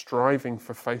about striving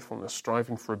for faithfulness,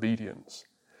 striving for obedience,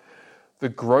 the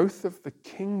growth of the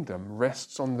kingdom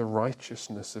rests on the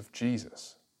righteousness of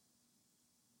Jesus.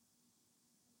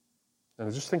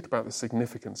 And just think about the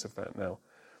significance of that now.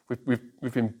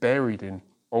 We've been buried in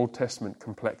Old Testament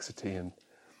complexity,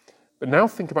 but now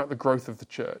think about the growth of the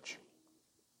church.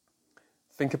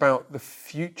 Think about the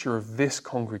future of this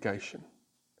congregation.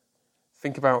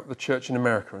 Think about the church in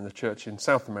America and the church in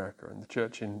South America and the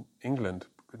church in England,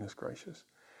 goodness gracious.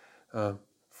 A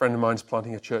friend of mine's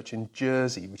planting a church in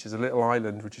Jersey, which is a little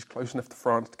island which is close enough to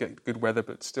France to get good weather,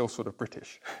 but still sort of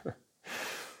British.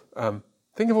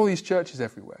 Think of all these churches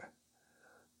everywhere.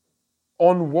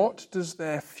 On what does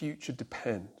their future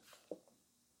depend?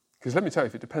 Because let me tell you,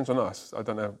 if it depends on us, I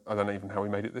don't know even how we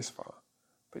made it this far,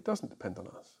 but it doesn't depend on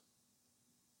us.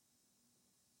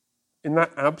 In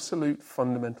that absolute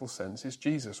fundamental sense, is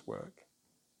Jesus' work.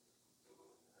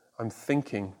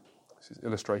 This is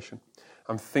illustration,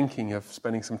 I'm thinking of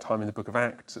spending some time in the book of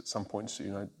Acts at some point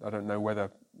soon. I don't know whether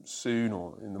soon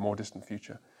or in the more distant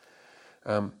future.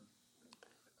 And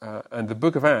the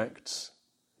book of Acts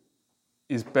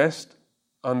is best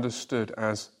understood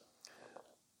as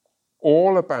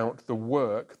all about the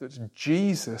work that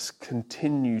Jesus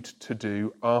continued to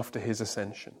do after his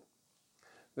ascension.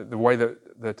 The way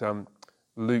that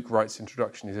Luke writes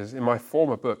introduction, he says, "In my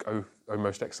former book, O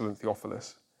most excellent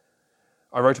Theophilus,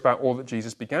 I wrote about all that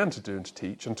Jesus began to do and to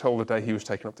teach until the day he was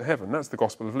taken up to heaven." That's the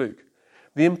Gospel of Luke.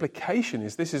 The implication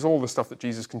is this is all the stuff that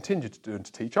Jesus continued to do and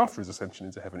to teach after his ascension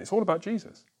into heaven. It's all about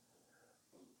Jesus.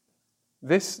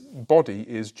 This body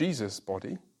is Jesus'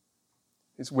 body.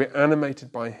 We're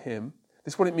animated by him.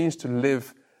 This is what it means to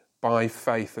live by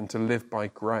faith and to live by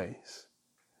grace.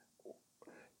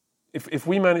 If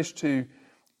we manage to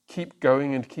keep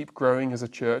going and keep growing as a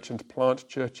church and to plant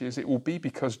churches, it will be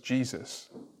because Jesus.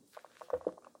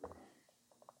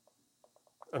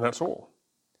 And that's all.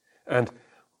 And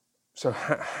so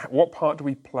what part do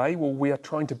we play? Well, we are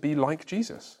trying to be like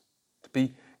Jesus, to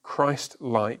be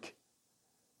Christ-like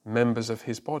members of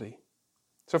his body.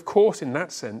 So of course, in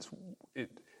that sense,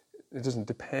 it doesn't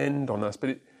depend on us,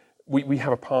 but we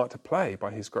have a part to play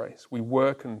by his grace. We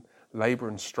work and labour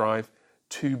and strive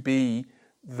to be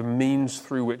the means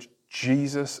through which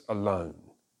Jesus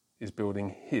alone is building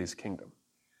his kingdom.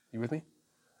 You with me?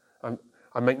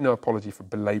 I make no apology for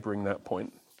belabouring that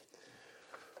point.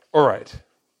 All right.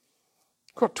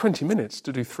 I've got 20 minutes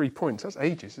to do 3 points. That's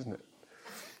ages, isn't it?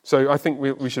 So I think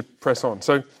we should press on.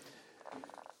 So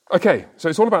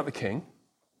it's all about the king.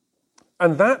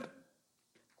 And that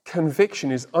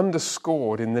conviction is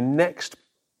underscored in the next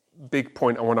big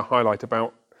point I want to highlight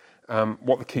about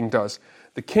what the king does.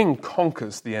 The king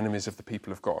conquers the enemies of the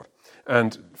people of God.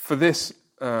 And for this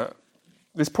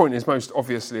point is most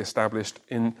obviously established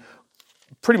in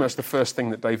pretty much the first thing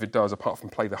that David does apart from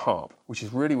play the harp, which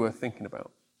is really worth thinking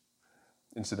about.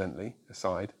 Incidentally,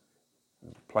 aside,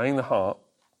 playing the harp,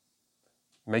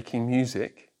 making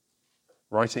music,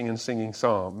 writing and singing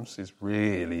psalms is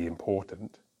really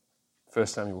important. 1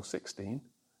 Samuel 16,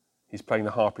 he's playing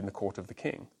the harp in the court of the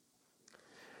king.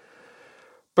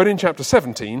 But in chapter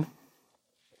 17,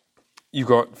 you've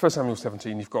got 1 Samuel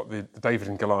 17, you've got the David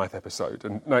and Goliath episode.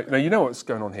 And now you know what's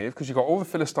going on here, because you've got all the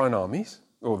Philistine armies,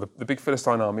 or the big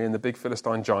Philistine army and the big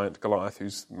Philistine giant Goliath,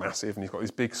 who's massive, and he's got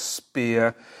this big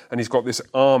spear, and he's got this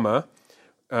armour.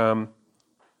 1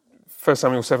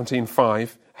 Samuel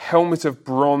 17:5, helmet of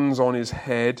bronze on his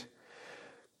head,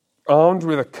 armed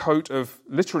with a coat of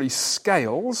literally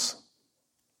scales.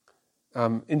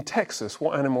 In Texas,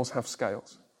 what animals have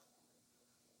scales?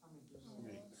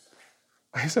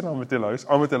 I said armadillos.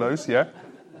 Armadillos, yeah.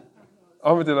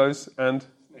 Armadillos and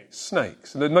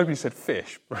snakes. And nobody said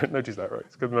fish, right? Notice that, right?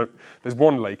 It's 'cause there's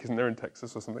one lake, isn't there, in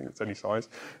Texas or something that's any size?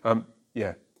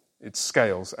 Yeah, it's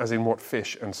scales, as in what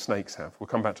fish and snakes have. We'll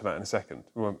come back to that in a second.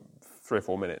 We won't 3 or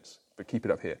 4 minutes, but keep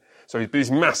it up here. So he's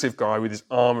this massive guy with his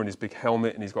armour and his big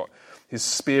helmet, and his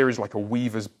spear is like a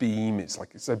weaver's beam. It's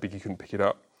so big you couldn't pick it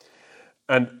up.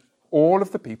 And all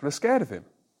of the people are scared of him.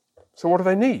 So what do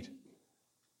they need?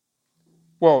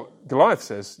 Well, Goliath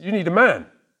says, you need a man.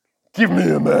 Give me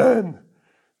a man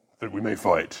that we may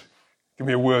fight. Give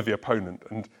me a worthy opponent.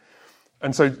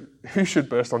 And so who should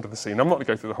burst onto the scene? I'm not going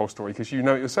to go through the whole story because you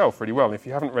know it yourself really well. And if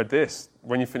you haven't read this,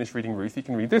 when you finish reading Ruth, you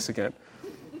can read this again.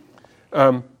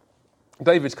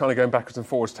 David's kind of going backwards and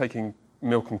forwards, taking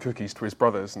milk and cookies to his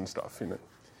brothers and stuff, you know.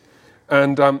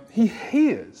 And he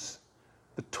hears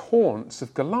the taunts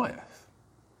of Goliath.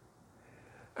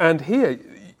 And here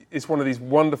is one of these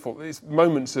wonderful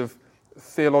moments of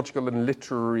theological and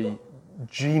literary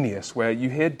genius where you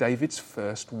hear David's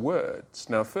first words.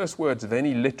 Now, first words of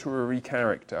any literary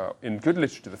character, in good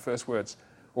literature, the first words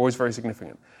are always very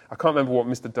significant. I can't remember what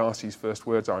Mr. Darcy's first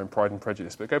words are in Pride and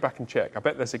Prejudice, but go back and check. I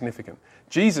bet they're significant.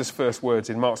 Jesus' first words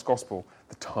in Mark's Gospel,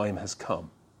 the time has come.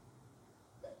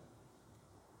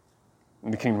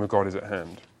 And the kingdom of God is at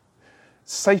hand.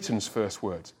 Satan's first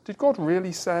words. Did God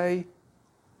really say?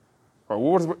 Right,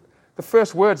 well, the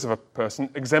first words of a person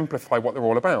exemplify what they're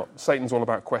all about. Satan's all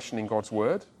about questioning God's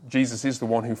word. Jesus is the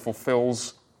one who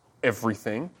fulfills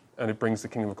everything, and it brings the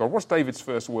kingdom of God. What's David's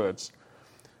first words?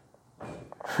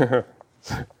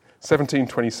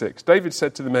 17:26. David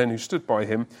said to the men who stood by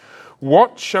him,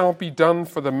 "What shall be done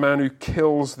for the man who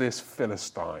kills this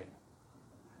Philistine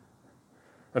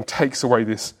and takes away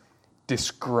this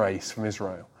disgrace from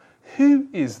Israel? Who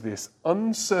is this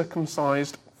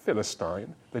uncircumcised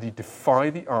Philistine that he defy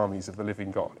the armies of the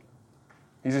living God?"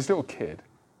 He's this little kid.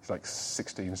 He's like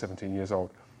 16, 17 years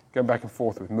old, going back and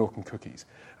forth with milk and cookies.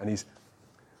 And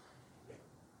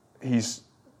he's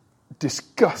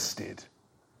disgusted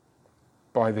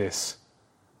by this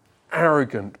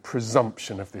arrogant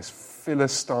presumption of this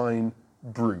Philistine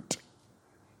brute.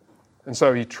 And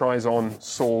so he tries on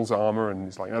Saul's armour and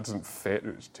he's like, that doesn't fit,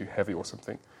 it's too heavy or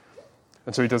something.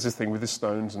 And so he does this thing with his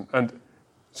stones. And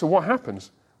so what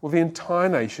happens? Well, the entire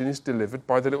nation is delivered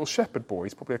by the little shepherd boy.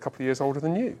 He's probably a couple of years older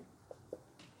than you.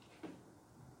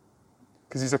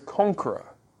 Because he's a conqueror.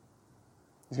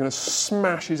 He's going to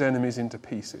smash his enemies into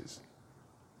pieces.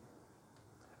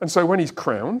 And so when he's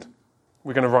crowned,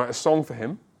 we're going to write a song for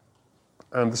him.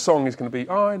 And the song is going to be,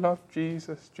 I love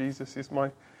Jesus, Jesus is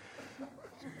my...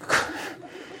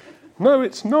 No,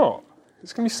 it's not.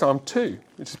 It's going to be Psalm 2,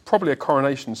 which is probably a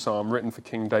coronation psalm written for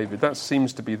King David. That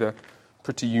seems to be the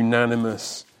pretty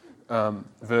unanimous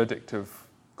verdict of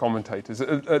commentators.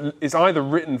 It's either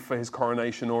written for his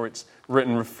coronation or it's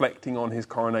written reflecting on his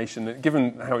coronation,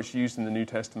 given how it's used in the New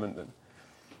Testament.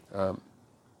 And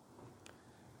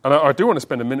I do want to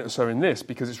spend a minute or so in this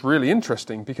because it's really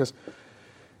interesting, because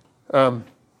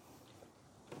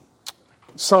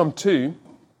Psalm 2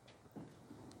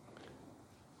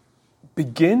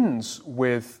 begins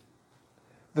with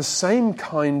the same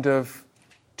kind of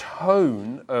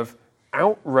tone of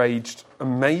outraged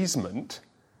amazement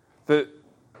that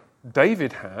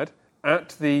David had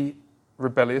at the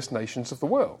rebellious nations of the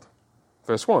world.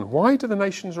 Verse 1, why do the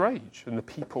nations rage and the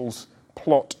peoples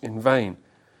plot in vain?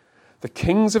 The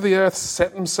kings of the earth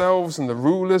set themselves and the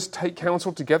rulers take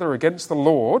counsel together against the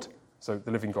Lord, so the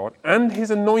living God, and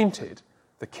his anointed,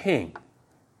 the king.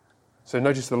 So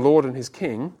notice the Lord and his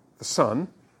king, the Son,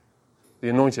 the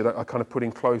anointed, are kind of put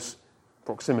in close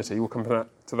proximity. We'll come to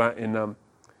that in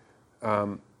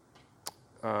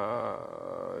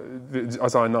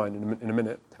Isaiah 9 in a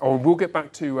minute. Oh, we'll get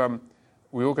back to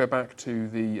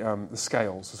the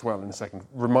scales as well in a second.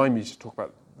 Remind me to talk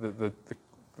about the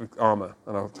armour,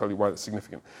 and I'll tell you why that's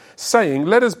significant. Saying,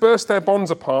 let us burst their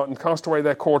bonds apart and cast away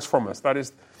their cords from us. That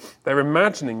is, they're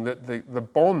imagining that the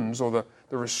bonds or the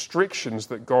restrictions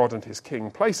that God and his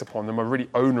king place upon them are really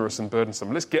onerous and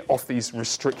burdensome. Let's get off these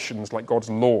restrictions like God's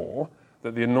law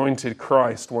that the anointed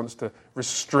Christ wants to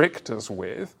restrict us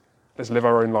with. Let's live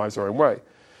our own lives our own way.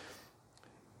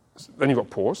 Then you've got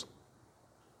pause.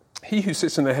 He who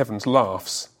sits in the heavens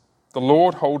laughs. The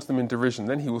Lord holds them in derision.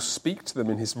 Then he will speak to them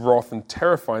in his wrath and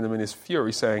terrify them in his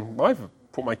fury, saying, I've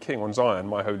put my king on Zion,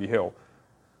 my holy hill.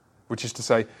 Which is to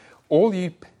say, all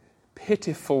you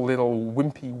pitiful little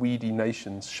wimpy, weedy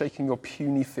nations shaking your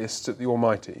puny fists at the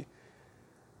Almighty,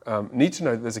 need to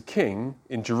know that there's a king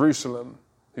in Jerusalem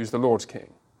who's the Lord's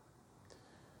king.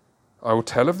 I will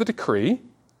tell of the decree.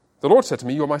 The Lord said to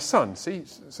me, you're my son. See,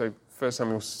 so 2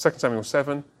 Samuel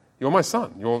 7, you're my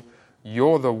son.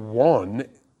 You're the one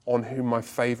on whom my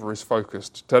favour is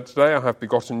focused. Today I have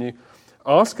begotten you.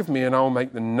 Ask of me, and I will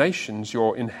make the nations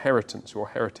your inheritance, your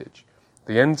heritage,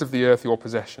 the ends of the earth your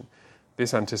possession.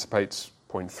 This anticipates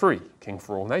point 3, king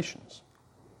for all nations.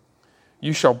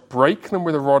 You shall break them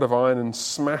with a rod of iron and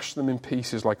smash them in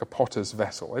pieces like a potter's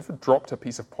vessel. Ever dropped a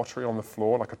piece of pottery on the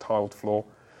floor, like a tiled floor?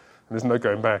 And there's no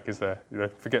going back, is there?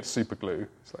 Forget super glue.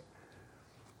 It's like...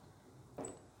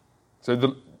 So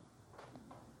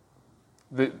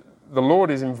the Lord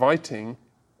is inviting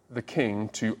the king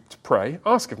to pray,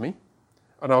 ask of me,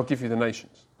 and I'll give you the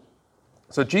nations.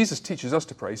 So Jesus teaches us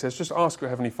to pray. He says, just ask your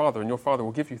Heavenly Father, and your Father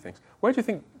will give you things. Where do you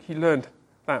think he learned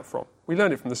that from? We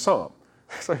learned it from the Psalm.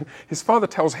 So his Father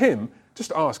tells him,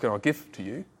 just ask and I'll give to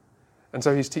you. And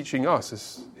so he's teaching us,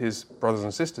 as his brothers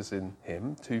and sisters in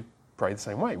him, to pray the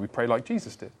same way. We pray like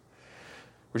Jesus did,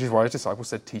 which is why his disciples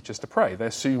said, teach us to pray. They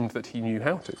assumed that he knew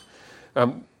how to.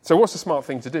 So what's the smart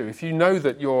thing to do? If you know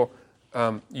that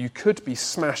you could be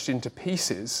smashed into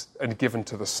pieces and given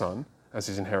to the Son as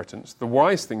his inheritance, the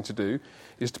wise thing to do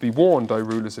is to be warned, O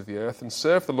rulers of the earth, and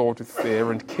serve the Lord with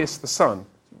fear and kiss the Son.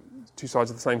 Two sides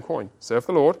of the same coin. Serve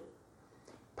the Lord,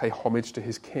 pay homage to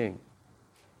his king,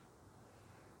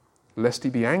 lest he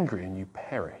be angry and you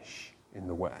perish in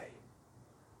the way.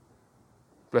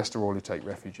 Blessed are all who take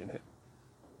refuge in him.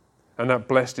 And that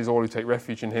blessed is all who take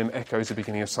refuge in him echoes the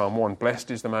beginning of Psalm 1. Blessed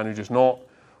is the man who does not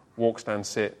walk, stand,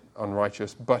 sit,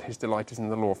 unrighteous, but his delight is in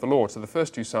the law of the Lord. So the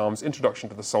first two Psalms, introduction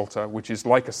to the Psalter, which is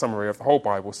like a summary of the whole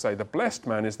Bible, say the blessed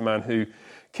man is the man who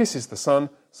kisses the Son,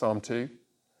 Psalm 2,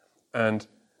 and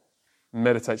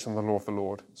meditates on the law of the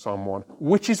Lord, Psalm 1,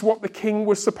 which is what the king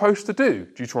was supposed to do,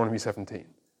 Deuteronomy 17.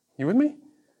 You with me?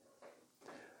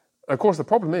 And of course, the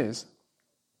problem is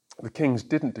the kings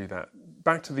didn't do that.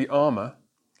 Back to the armour.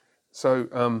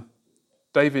 So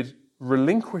David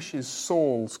relinquishes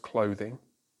Saul's clothing,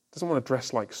 doesn't want to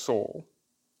dress like Saul.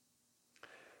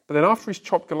 But then after he's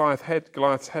chopped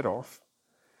Goliath's head off,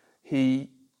 he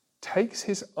takes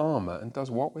his armour and does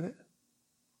what with it?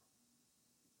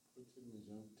 Puts it in his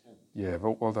own tent. Yeah,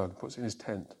 well done. Puts it in his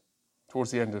tent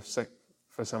towards the end of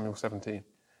 1 Samuel 17.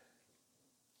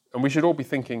 And we should all be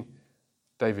thinking,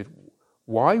 David,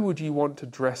 why would you want to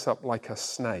dress up like a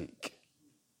snake?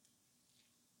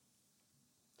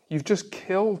 You've just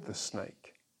killed the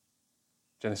snake.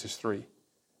 Genesis 3.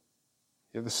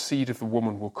 The seed of the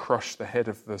woman will crush the head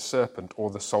of the serpent or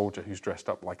the soldier who's dressed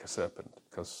up like a serpent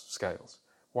because scales.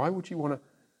 Why wouldn't you want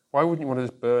to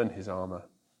just burn his armour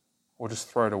or just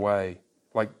throw it away,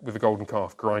 like with the golden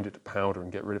calf, grind it to powder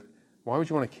and get rid of it? Why would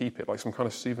you want to keep it like some kind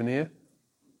of souvenir?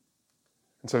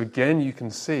 And so again, you can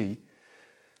see,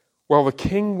 well, the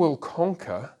king will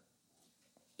conquer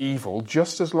evil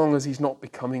just as long as he's not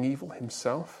becoming evil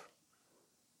himself.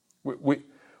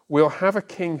 We'll have a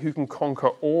king who can conquer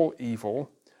all evil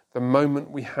the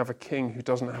moment we have a king who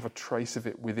doesn't have a trace of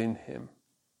it within him.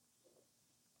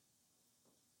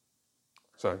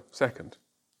 So, second,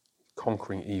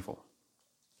 conquering evil.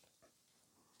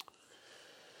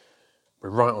 We're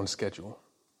right on schedule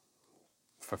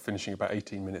for finishing about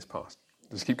 18 minutes past.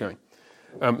 Let's keep going.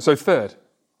 So third.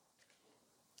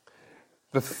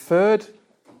 The third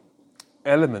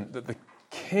element that the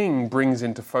king brings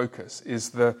into focus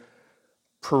is the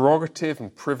prerogative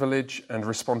and privilege and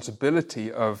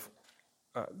responsibility of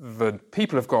the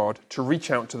people of God to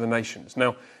reach out to the nations.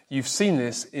 Now, you've seen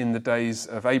this in the days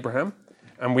of Abraham,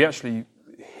 and we actually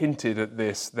hinted at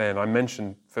this then. I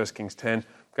mentioned 1 Kings 10. I'm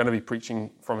going to be preaching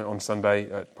from it on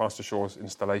Sunday at Pastor Shaw's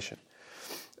installation.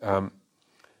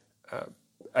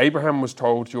 Abraham was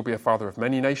told, you'll be a father of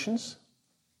many nations.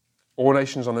 All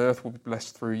nations on earth will be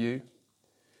blessed through you.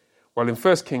 Well, in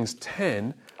 1 Kings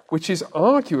 10, which is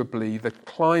arguably the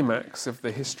climax of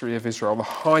the history of Israel, the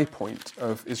high point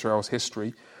of Israel's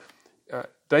history,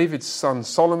 David's son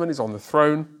Solomon is on the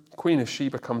throne. Queen of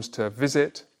Sheba comes to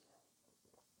visit.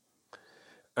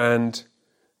 And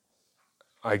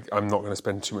I'm not going to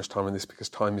spend too much time on this because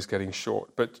time is getting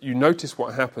short. But you notice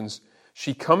what happens.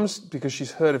 She comes because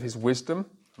she's heard of his wisdom.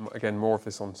 Again, more of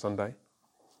this on Sunday.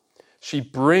 She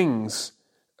brings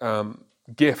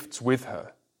gifts with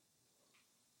her.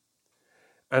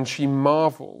 And she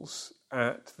marvels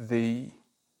at the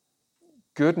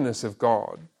goodness of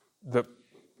God that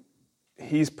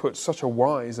he's put such a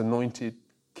wise, anointed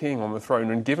king on the throne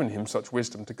and given him such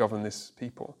wisdom to govern this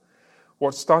people.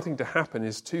 What's starting to happen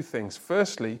is two things.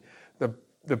 Firstly, the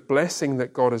the blessing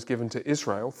that God has given to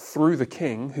Israel through the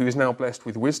king, who is now blessed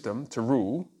with wisdom to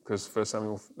rule, because 1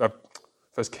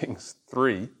 Kings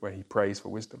 3, where he prays for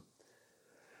wisdom,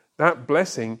 that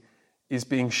blessing is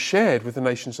being shared with the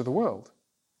nations of the world.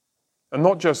 And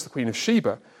not just the Queen of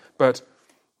Sheba, but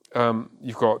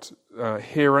you've got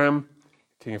Hiram,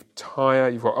 king of Tyre,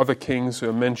 you've got other kings who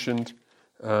are mentioned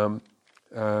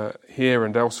here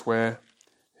and elsewhere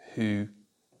who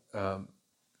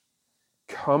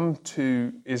come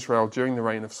to Israel during the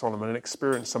reign of Solomon and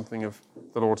experience something of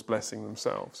the Lord's blessing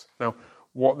themselves. Now,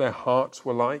 what their hearts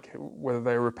were like, whether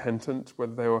they were repentant,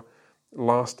 whether they were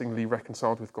lastingly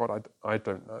reconciled with God, I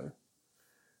don't know.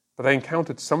 But they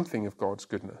encountered something of God's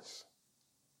goodness.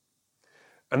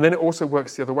 And then it also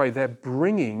works the other way. They're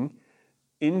bringing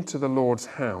into the Lord's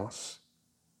house,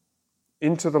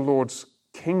 into the Lord's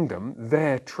kingdom,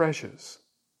 their treasures.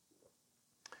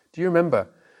 Do you remember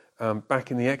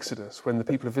back in the Exodus when the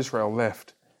people of Israel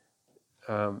left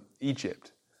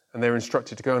Egypt and they were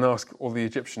instructed to go and ask all the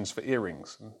Egyptians for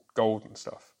earrings and gold and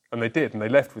stuff? And they did, and they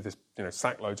left with this,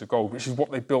 sack loads of gold, which is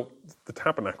what they built the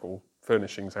tabernacle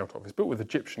furnishings out of. It's built with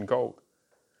Egyptian gold.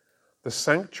 The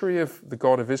sanctuary of the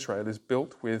God of Israel is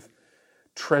built with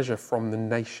treasure from the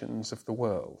nations of the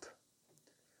world.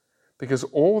 Because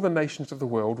all the nations of the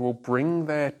world will bring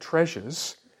their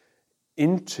treasures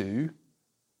into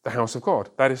the house of God.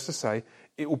 That is to say,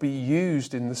 it will be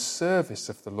used in the service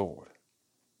of the Lord.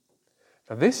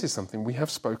 Now, this is something we have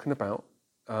spoken about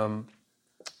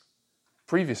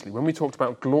previously when we talked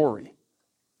about glory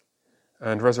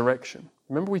and resurrection.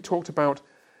 Remember we talked about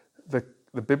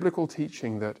the biblical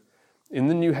teaching that in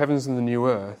the new heavens and the new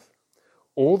earth,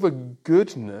 all the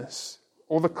goodness,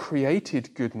 all the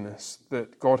created goodness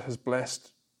that God has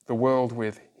blessed the world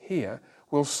with here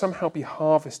will somehow be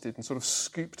harvested and sort of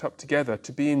scooped up together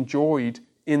to be enjoyed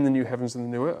in the new heavens and the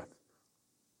new earth.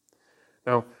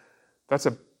 Now,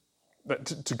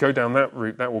 to go down that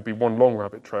route, that will be one long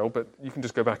rabbit trail, but you can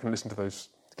just go back and listen to those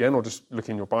again, or just look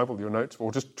in your Bible, your notes,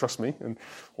 or just trust me,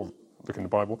 or look in the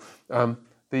Bible.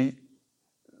 The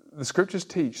scriptures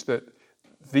teach that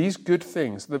these good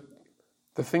things, the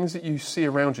things that you see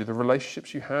around you, the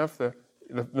relationships you have, the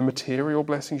material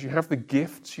blessings you have, the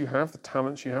gifts you have, the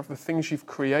talents you have, the things you've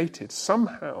created,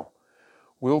 somehow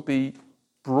will be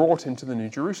brought into the New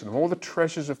Jerusalem. All the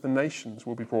treasures of the nations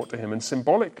will be brought to him. And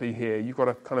symbolically here, you've got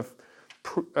a kind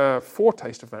of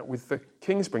foretaste of that with the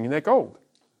kings bringing their gold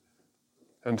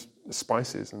and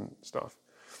spices and stuff.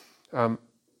 The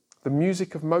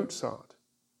music of Mozart.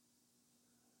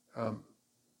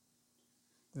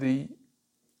 The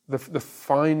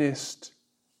finest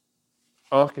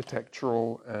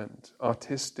architectural and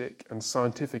artistic and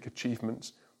scientific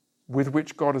achievements with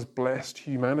which God has blessed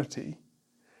humanity,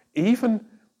 even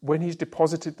when he's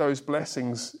deposited those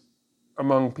blessings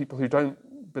among people who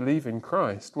don't believe in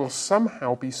Christ, will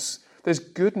somehow be, there's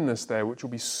goodness there which will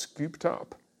be scooped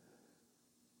up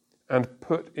and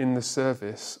put in the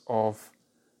service of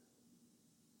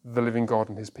the living God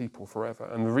and his people forever.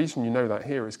 And the reason you know that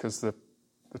here is because the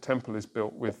temple is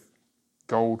built with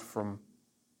gold from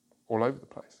all over the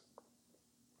place.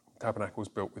 The tabernacle was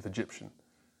built with Egyptian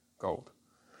gold.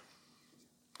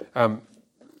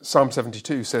 Psalm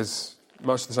 72 says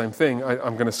much the same thing.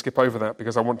 I'm going to skip over that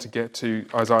because I want to get to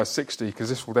Isaiah 60 because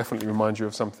this will definitely remind you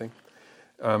of something.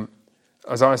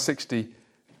 Isaiah 60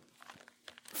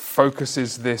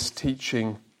 focuses this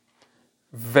teaching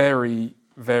very,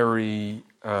 very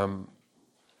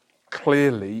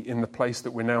clearly in the place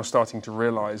that we're now starting to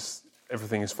realize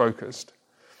everything is focused.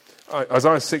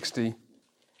 Isaiah 60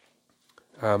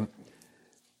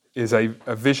 is a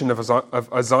vision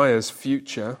of Isaiah's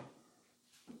future,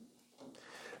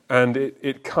 and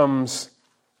it comes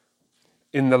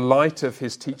in the light of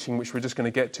his teaching, which we're just going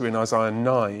to get to in Isaiah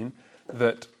 9,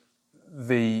 that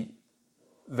the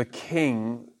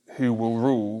king who will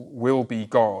rule will be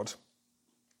God,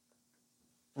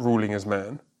 ruling as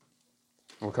man.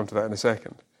 We'll come to that in a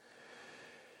second.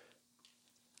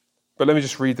 But let me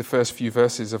just read the first few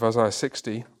verses of Isaiah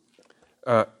 60,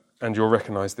 and you'll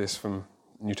recognize this from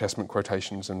New Testament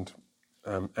quotations and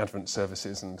Advent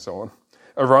services and so on.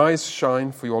 Arise,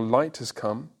 shine, for your light has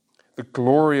come. The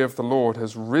glory of the Lord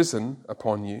has risen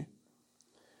upon you.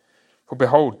 For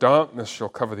behold, darkness shall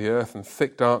cover the earth, and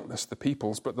thick darkness the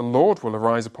peoples. But the Lord will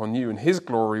arise upon you, and his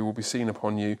glory will be seen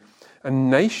upon you. And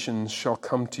nations shall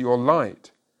come to your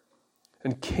light,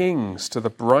 and kings to the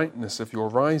brightness of your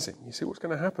rising. You see what's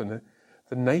going to happen?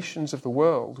 The nations of the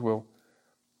world will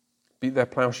beat their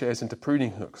plowshares into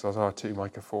pruning hooks, Isaiah 2,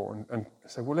 Micah 4, and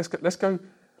say, well, let's go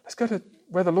to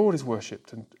where the Lord is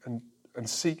worshipped and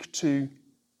seek to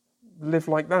live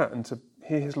like that and to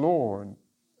hear his law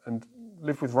and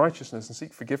live with righteousness and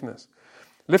seek forgiveness.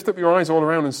 Lift up your eyes all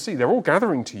around and see. They're all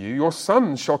gathering to you. Your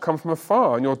sons shall come from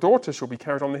afar, and your daughters shall be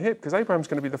carried on the hip, because Abraham's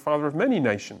going to be the father of many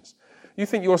nations. You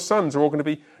think your sons are all going to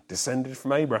be descended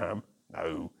from Abraham?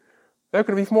 No. They're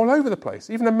going to be from all over the place.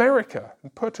 Even America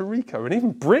and Puerto Rico and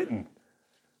even Britain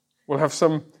will have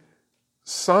some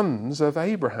sons of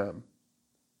Abraham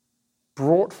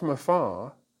brought from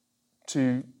afar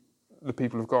to the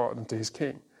people of God and to his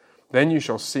king. Then you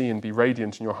shall see and be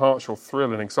radiant, and your heart shall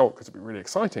thrill and exult, because it'll be really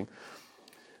exciting.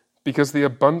 Because the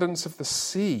abundance of the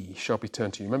sea shall be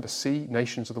turned to you. Remember, sea,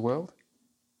 nations of the world?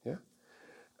 Yeah.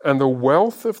 And the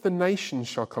wealth of the nations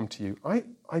shall come to you. I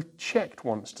checked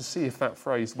once to see if that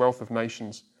phrase, wealth of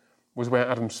nations, was where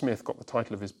Adam Smith got the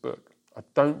title of his book. I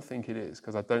don't think it is,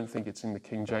 because I don't think it's in the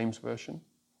King James Version.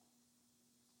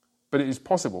 But it is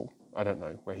possible. I don't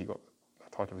know where he got the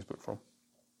title of his book from.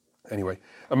 Anyway,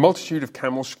 a multitude of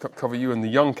camels shall cover you, and the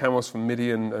young camels from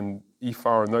Midian and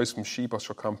Ephah and those from Sheba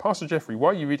shall come. Pastor Jeffrey, why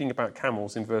are you reading about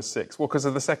camels in verse 6? Well, because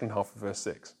of the second half of verse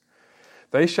 6.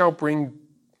 They shall bring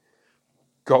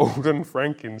gold and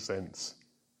frankincense.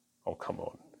 Oh, come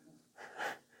on.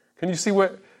 Can you see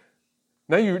where...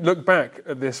 Now you look back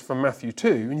at this from Matthew 2,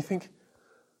 and you think,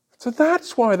 so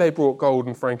that's why they brought gold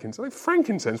and frankincense. Like,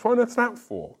 frankincense, what on earth's that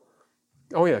for?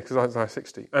 Oh yeah, because Isaiah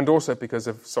 60. And also because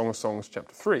of Song of Songs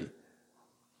chapter 3.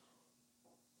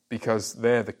 Because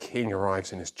there the king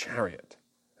arrives in his chariot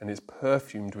and is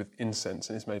perfumed with incense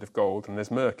and is made of gold, and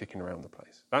there's myrrh kicking around the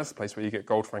place. That's the place where you get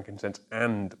gold, frankincense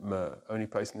and myrrh, only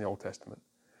place in the Old Testament.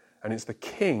 And it's the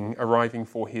king arriving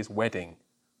for his wedding.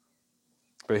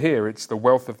 But here it's the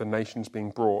wealth of the nations being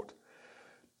brought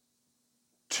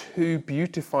to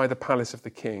beautify the palace of the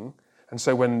king. And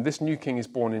so when this new king is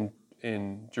born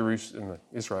in Jerusalem,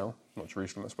 Israel, not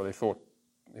Jerusalem, that's where they thought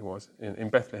he was, in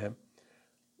Bethlehem.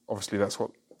 Obviously, that's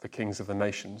what the kings of the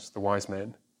nations, the wise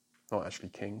men, not actually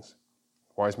kings,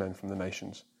 wise men from the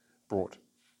nations, brought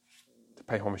to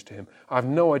pay homage to him. I have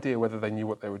no idea whether they knew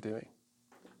what they were doing.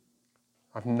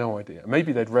 I have no idea.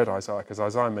 Maybe they'd read Isaiah, because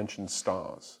Isaiah mentioned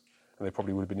stars, and they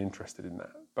probably would have been interested in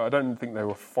that. But I don't think they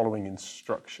were following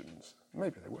instructions.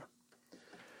 Maybe they were.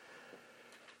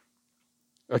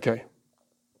 Okay.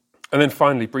 And then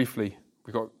finally, briefly,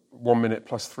 we've got 1 minute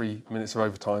plus 3 minutes of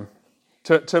overtime.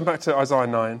 Turn back to Isaiah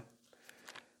 9.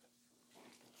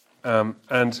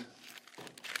 And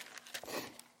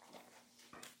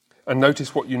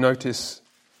notice what you notice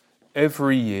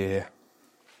every year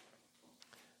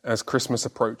as Christmas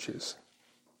approaches.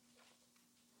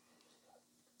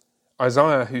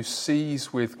 Isaiah, who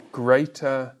sees with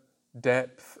greater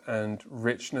depth and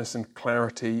richness and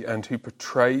clarity, and who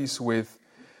portrays with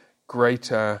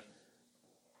greater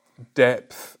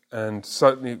depth and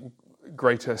certainly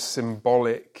greater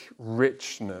symbolic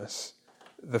richness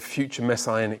the future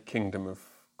messianic kingdom of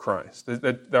Christ.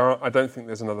 I don't think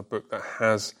there's another book that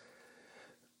has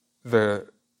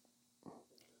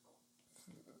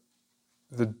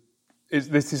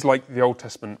this is like the Old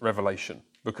Testament Revelation,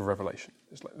 book of Revelation.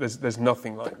 It's like, there's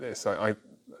nothing like this,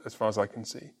 as far as I can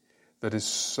see, that is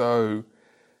so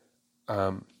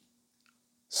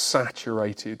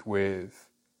saturated with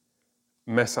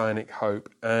messianic hope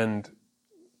and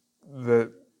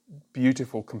the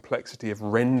beautiful complexity of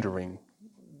rendering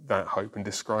that hope and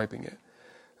describing it.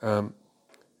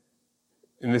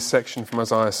 In this section from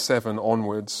Isaiah 7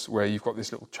 onwards, where you've got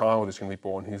this little child who's going to be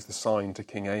born, who's the sign to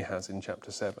King Ahaz in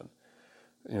chapter 7.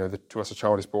 To us a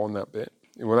child is born, that bit.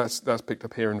 Well, that's picked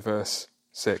up here in verse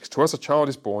 6. To us a child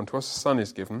is born, to us a son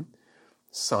is given.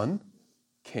 Son,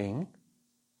 king.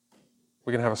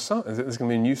 We're going to have a son. There's going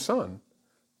to be a new son,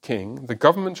 king. The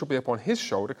government shall be upon his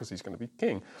shoulder, because he's going to be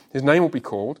king. His name will be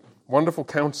called Wonderful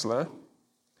Counselor,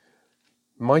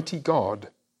 Mighty God,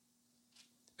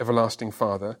 Everlasting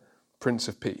Father, Prince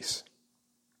of Peace.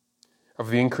 Of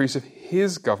the increase of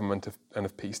his government and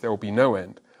of peace there will be no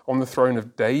end. On the throne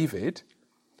of David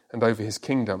and over his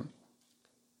kingdom,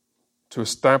 to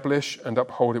establish and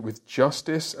uphold it with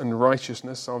justice and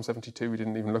righteousness. Psalm 72, we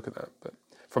didn't even look at that. But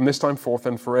from this time forth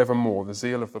and forevermore, the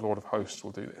zeal of the Lord of hosts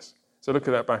will do this. So look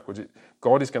at that backwards.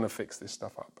 God is going to fix this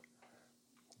stuff up.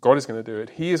 God is going to do it.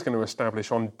 He is going to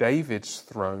establish on David's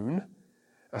throne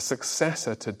a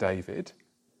successor to David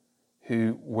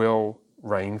who will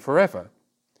reign forever.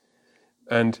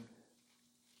 And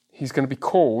he's going to be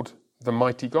called the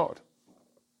Mighty God.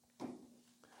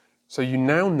 So you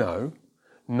now know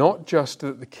not just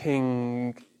that the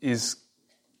king is,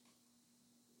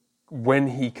 when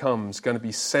he comes, going to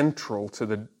be central to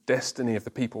the destiny of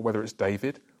the people, whether it's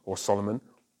David or Solomon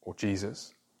or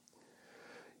Jesus.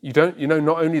 You know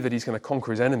not only that he's going to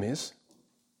conquer his enemies,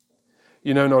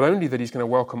 you know not only that he's going to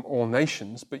welcome all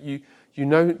nations, but you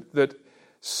know that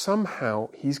somehow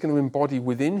he's going to embody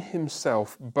within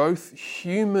himself both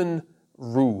human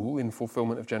rule in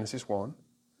fulfillment of Genesis 1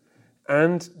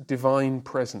 and divine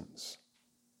presence.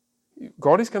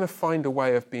 God is going to find a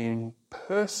way of being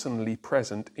personally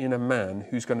present in a man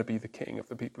who's going to be the king of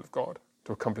the people of God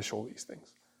to accomplish all these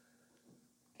things.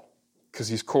 Because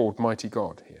he's called Mighty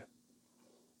God here.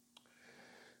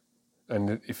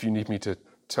 And if you need me to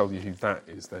tell you who that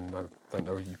is, then I don't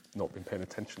know, you've not been paying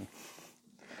attention.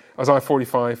 Isaiah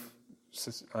 45,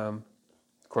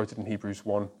 quoted in Hebrews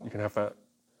 1. You can have that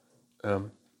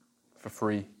for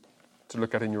free to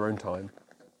look at in your own time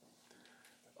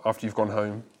after you've gone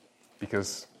home,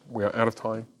 because we are out of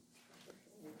time.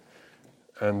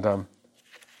 And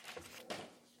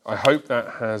I hope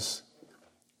that has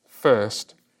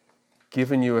first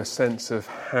given you a sense of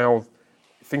how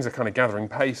things are kind of gathering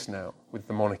pace now with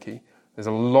the monarchy. There's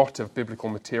a lot of biblical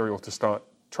material to start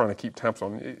trying to keep tabs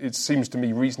on. It seems to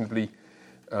me reasonably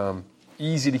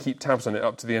easy to keep tabs on it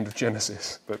up to the end of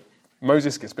Genesis, but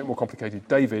Moses gets a bit more complicated.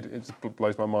 David, it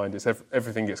blows my mind.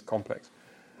 Everything gets complex.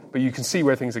 But you can see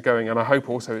where things are going, and I hope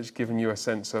also it's given you a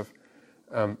sense of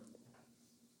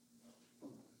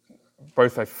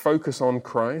both a focus on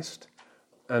Christ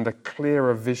and a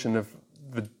clearer vision of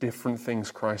the different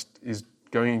things Christ is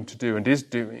going to do and is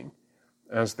doing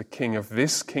as the king of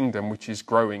this kingdom, which is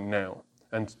growing now.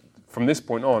 And from this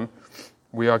point on,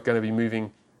 we are going to be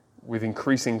moving with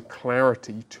increasing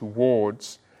clarity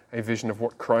towards a vision of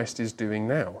what Christ is doing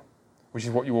now, which is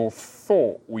what you all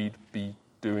thought we'd be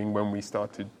doing when we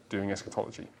started doing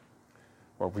eschatology.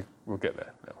 Well, we'll get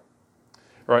there now.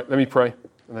 All right, let me pray,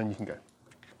 and then you can go.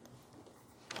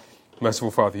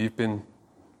 Merciful Father, you've been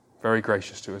very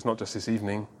gracious to us, not just this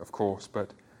evening, of course,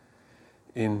 but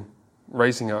in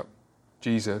raising up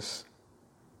Jesus,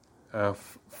 our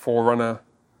forerunner,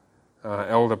 our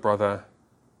elder brother,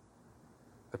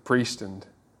 the priest and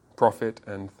prophet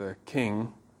and the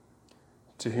king,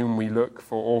 to whom we look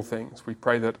for all things. We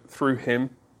pray that through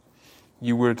him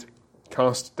you would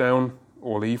cast down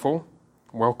all evil,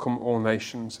 welcome all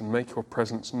nations, and make your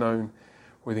presence known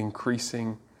with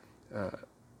increasing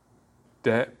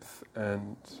depth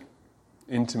and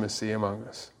intimacy among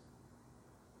us.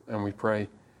 And we pray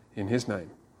in his name.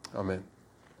 Amen.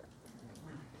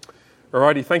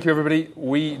 Alrighty, thank you everybody.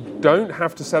 We don't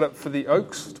have to set up for the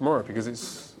Oaks tomorrow because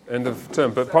it's end of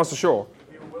term, but Pastor Shaw.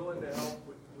 If you're willing to help,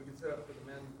 we can set up for the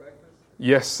men's breakfast.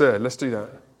 Yes, sir, let's do that.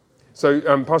 So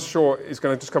Pastor Shaw is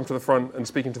going to just come to the front and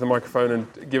speak into the microphone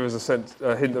and give us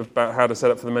a hint about how to set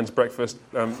up for the men's breakfast.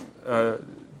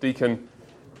 Deacon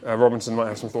Robinson might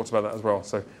have some thoughts about that as well.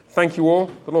 So thank you all.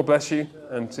 The Lord bless you,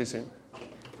 and see you soon.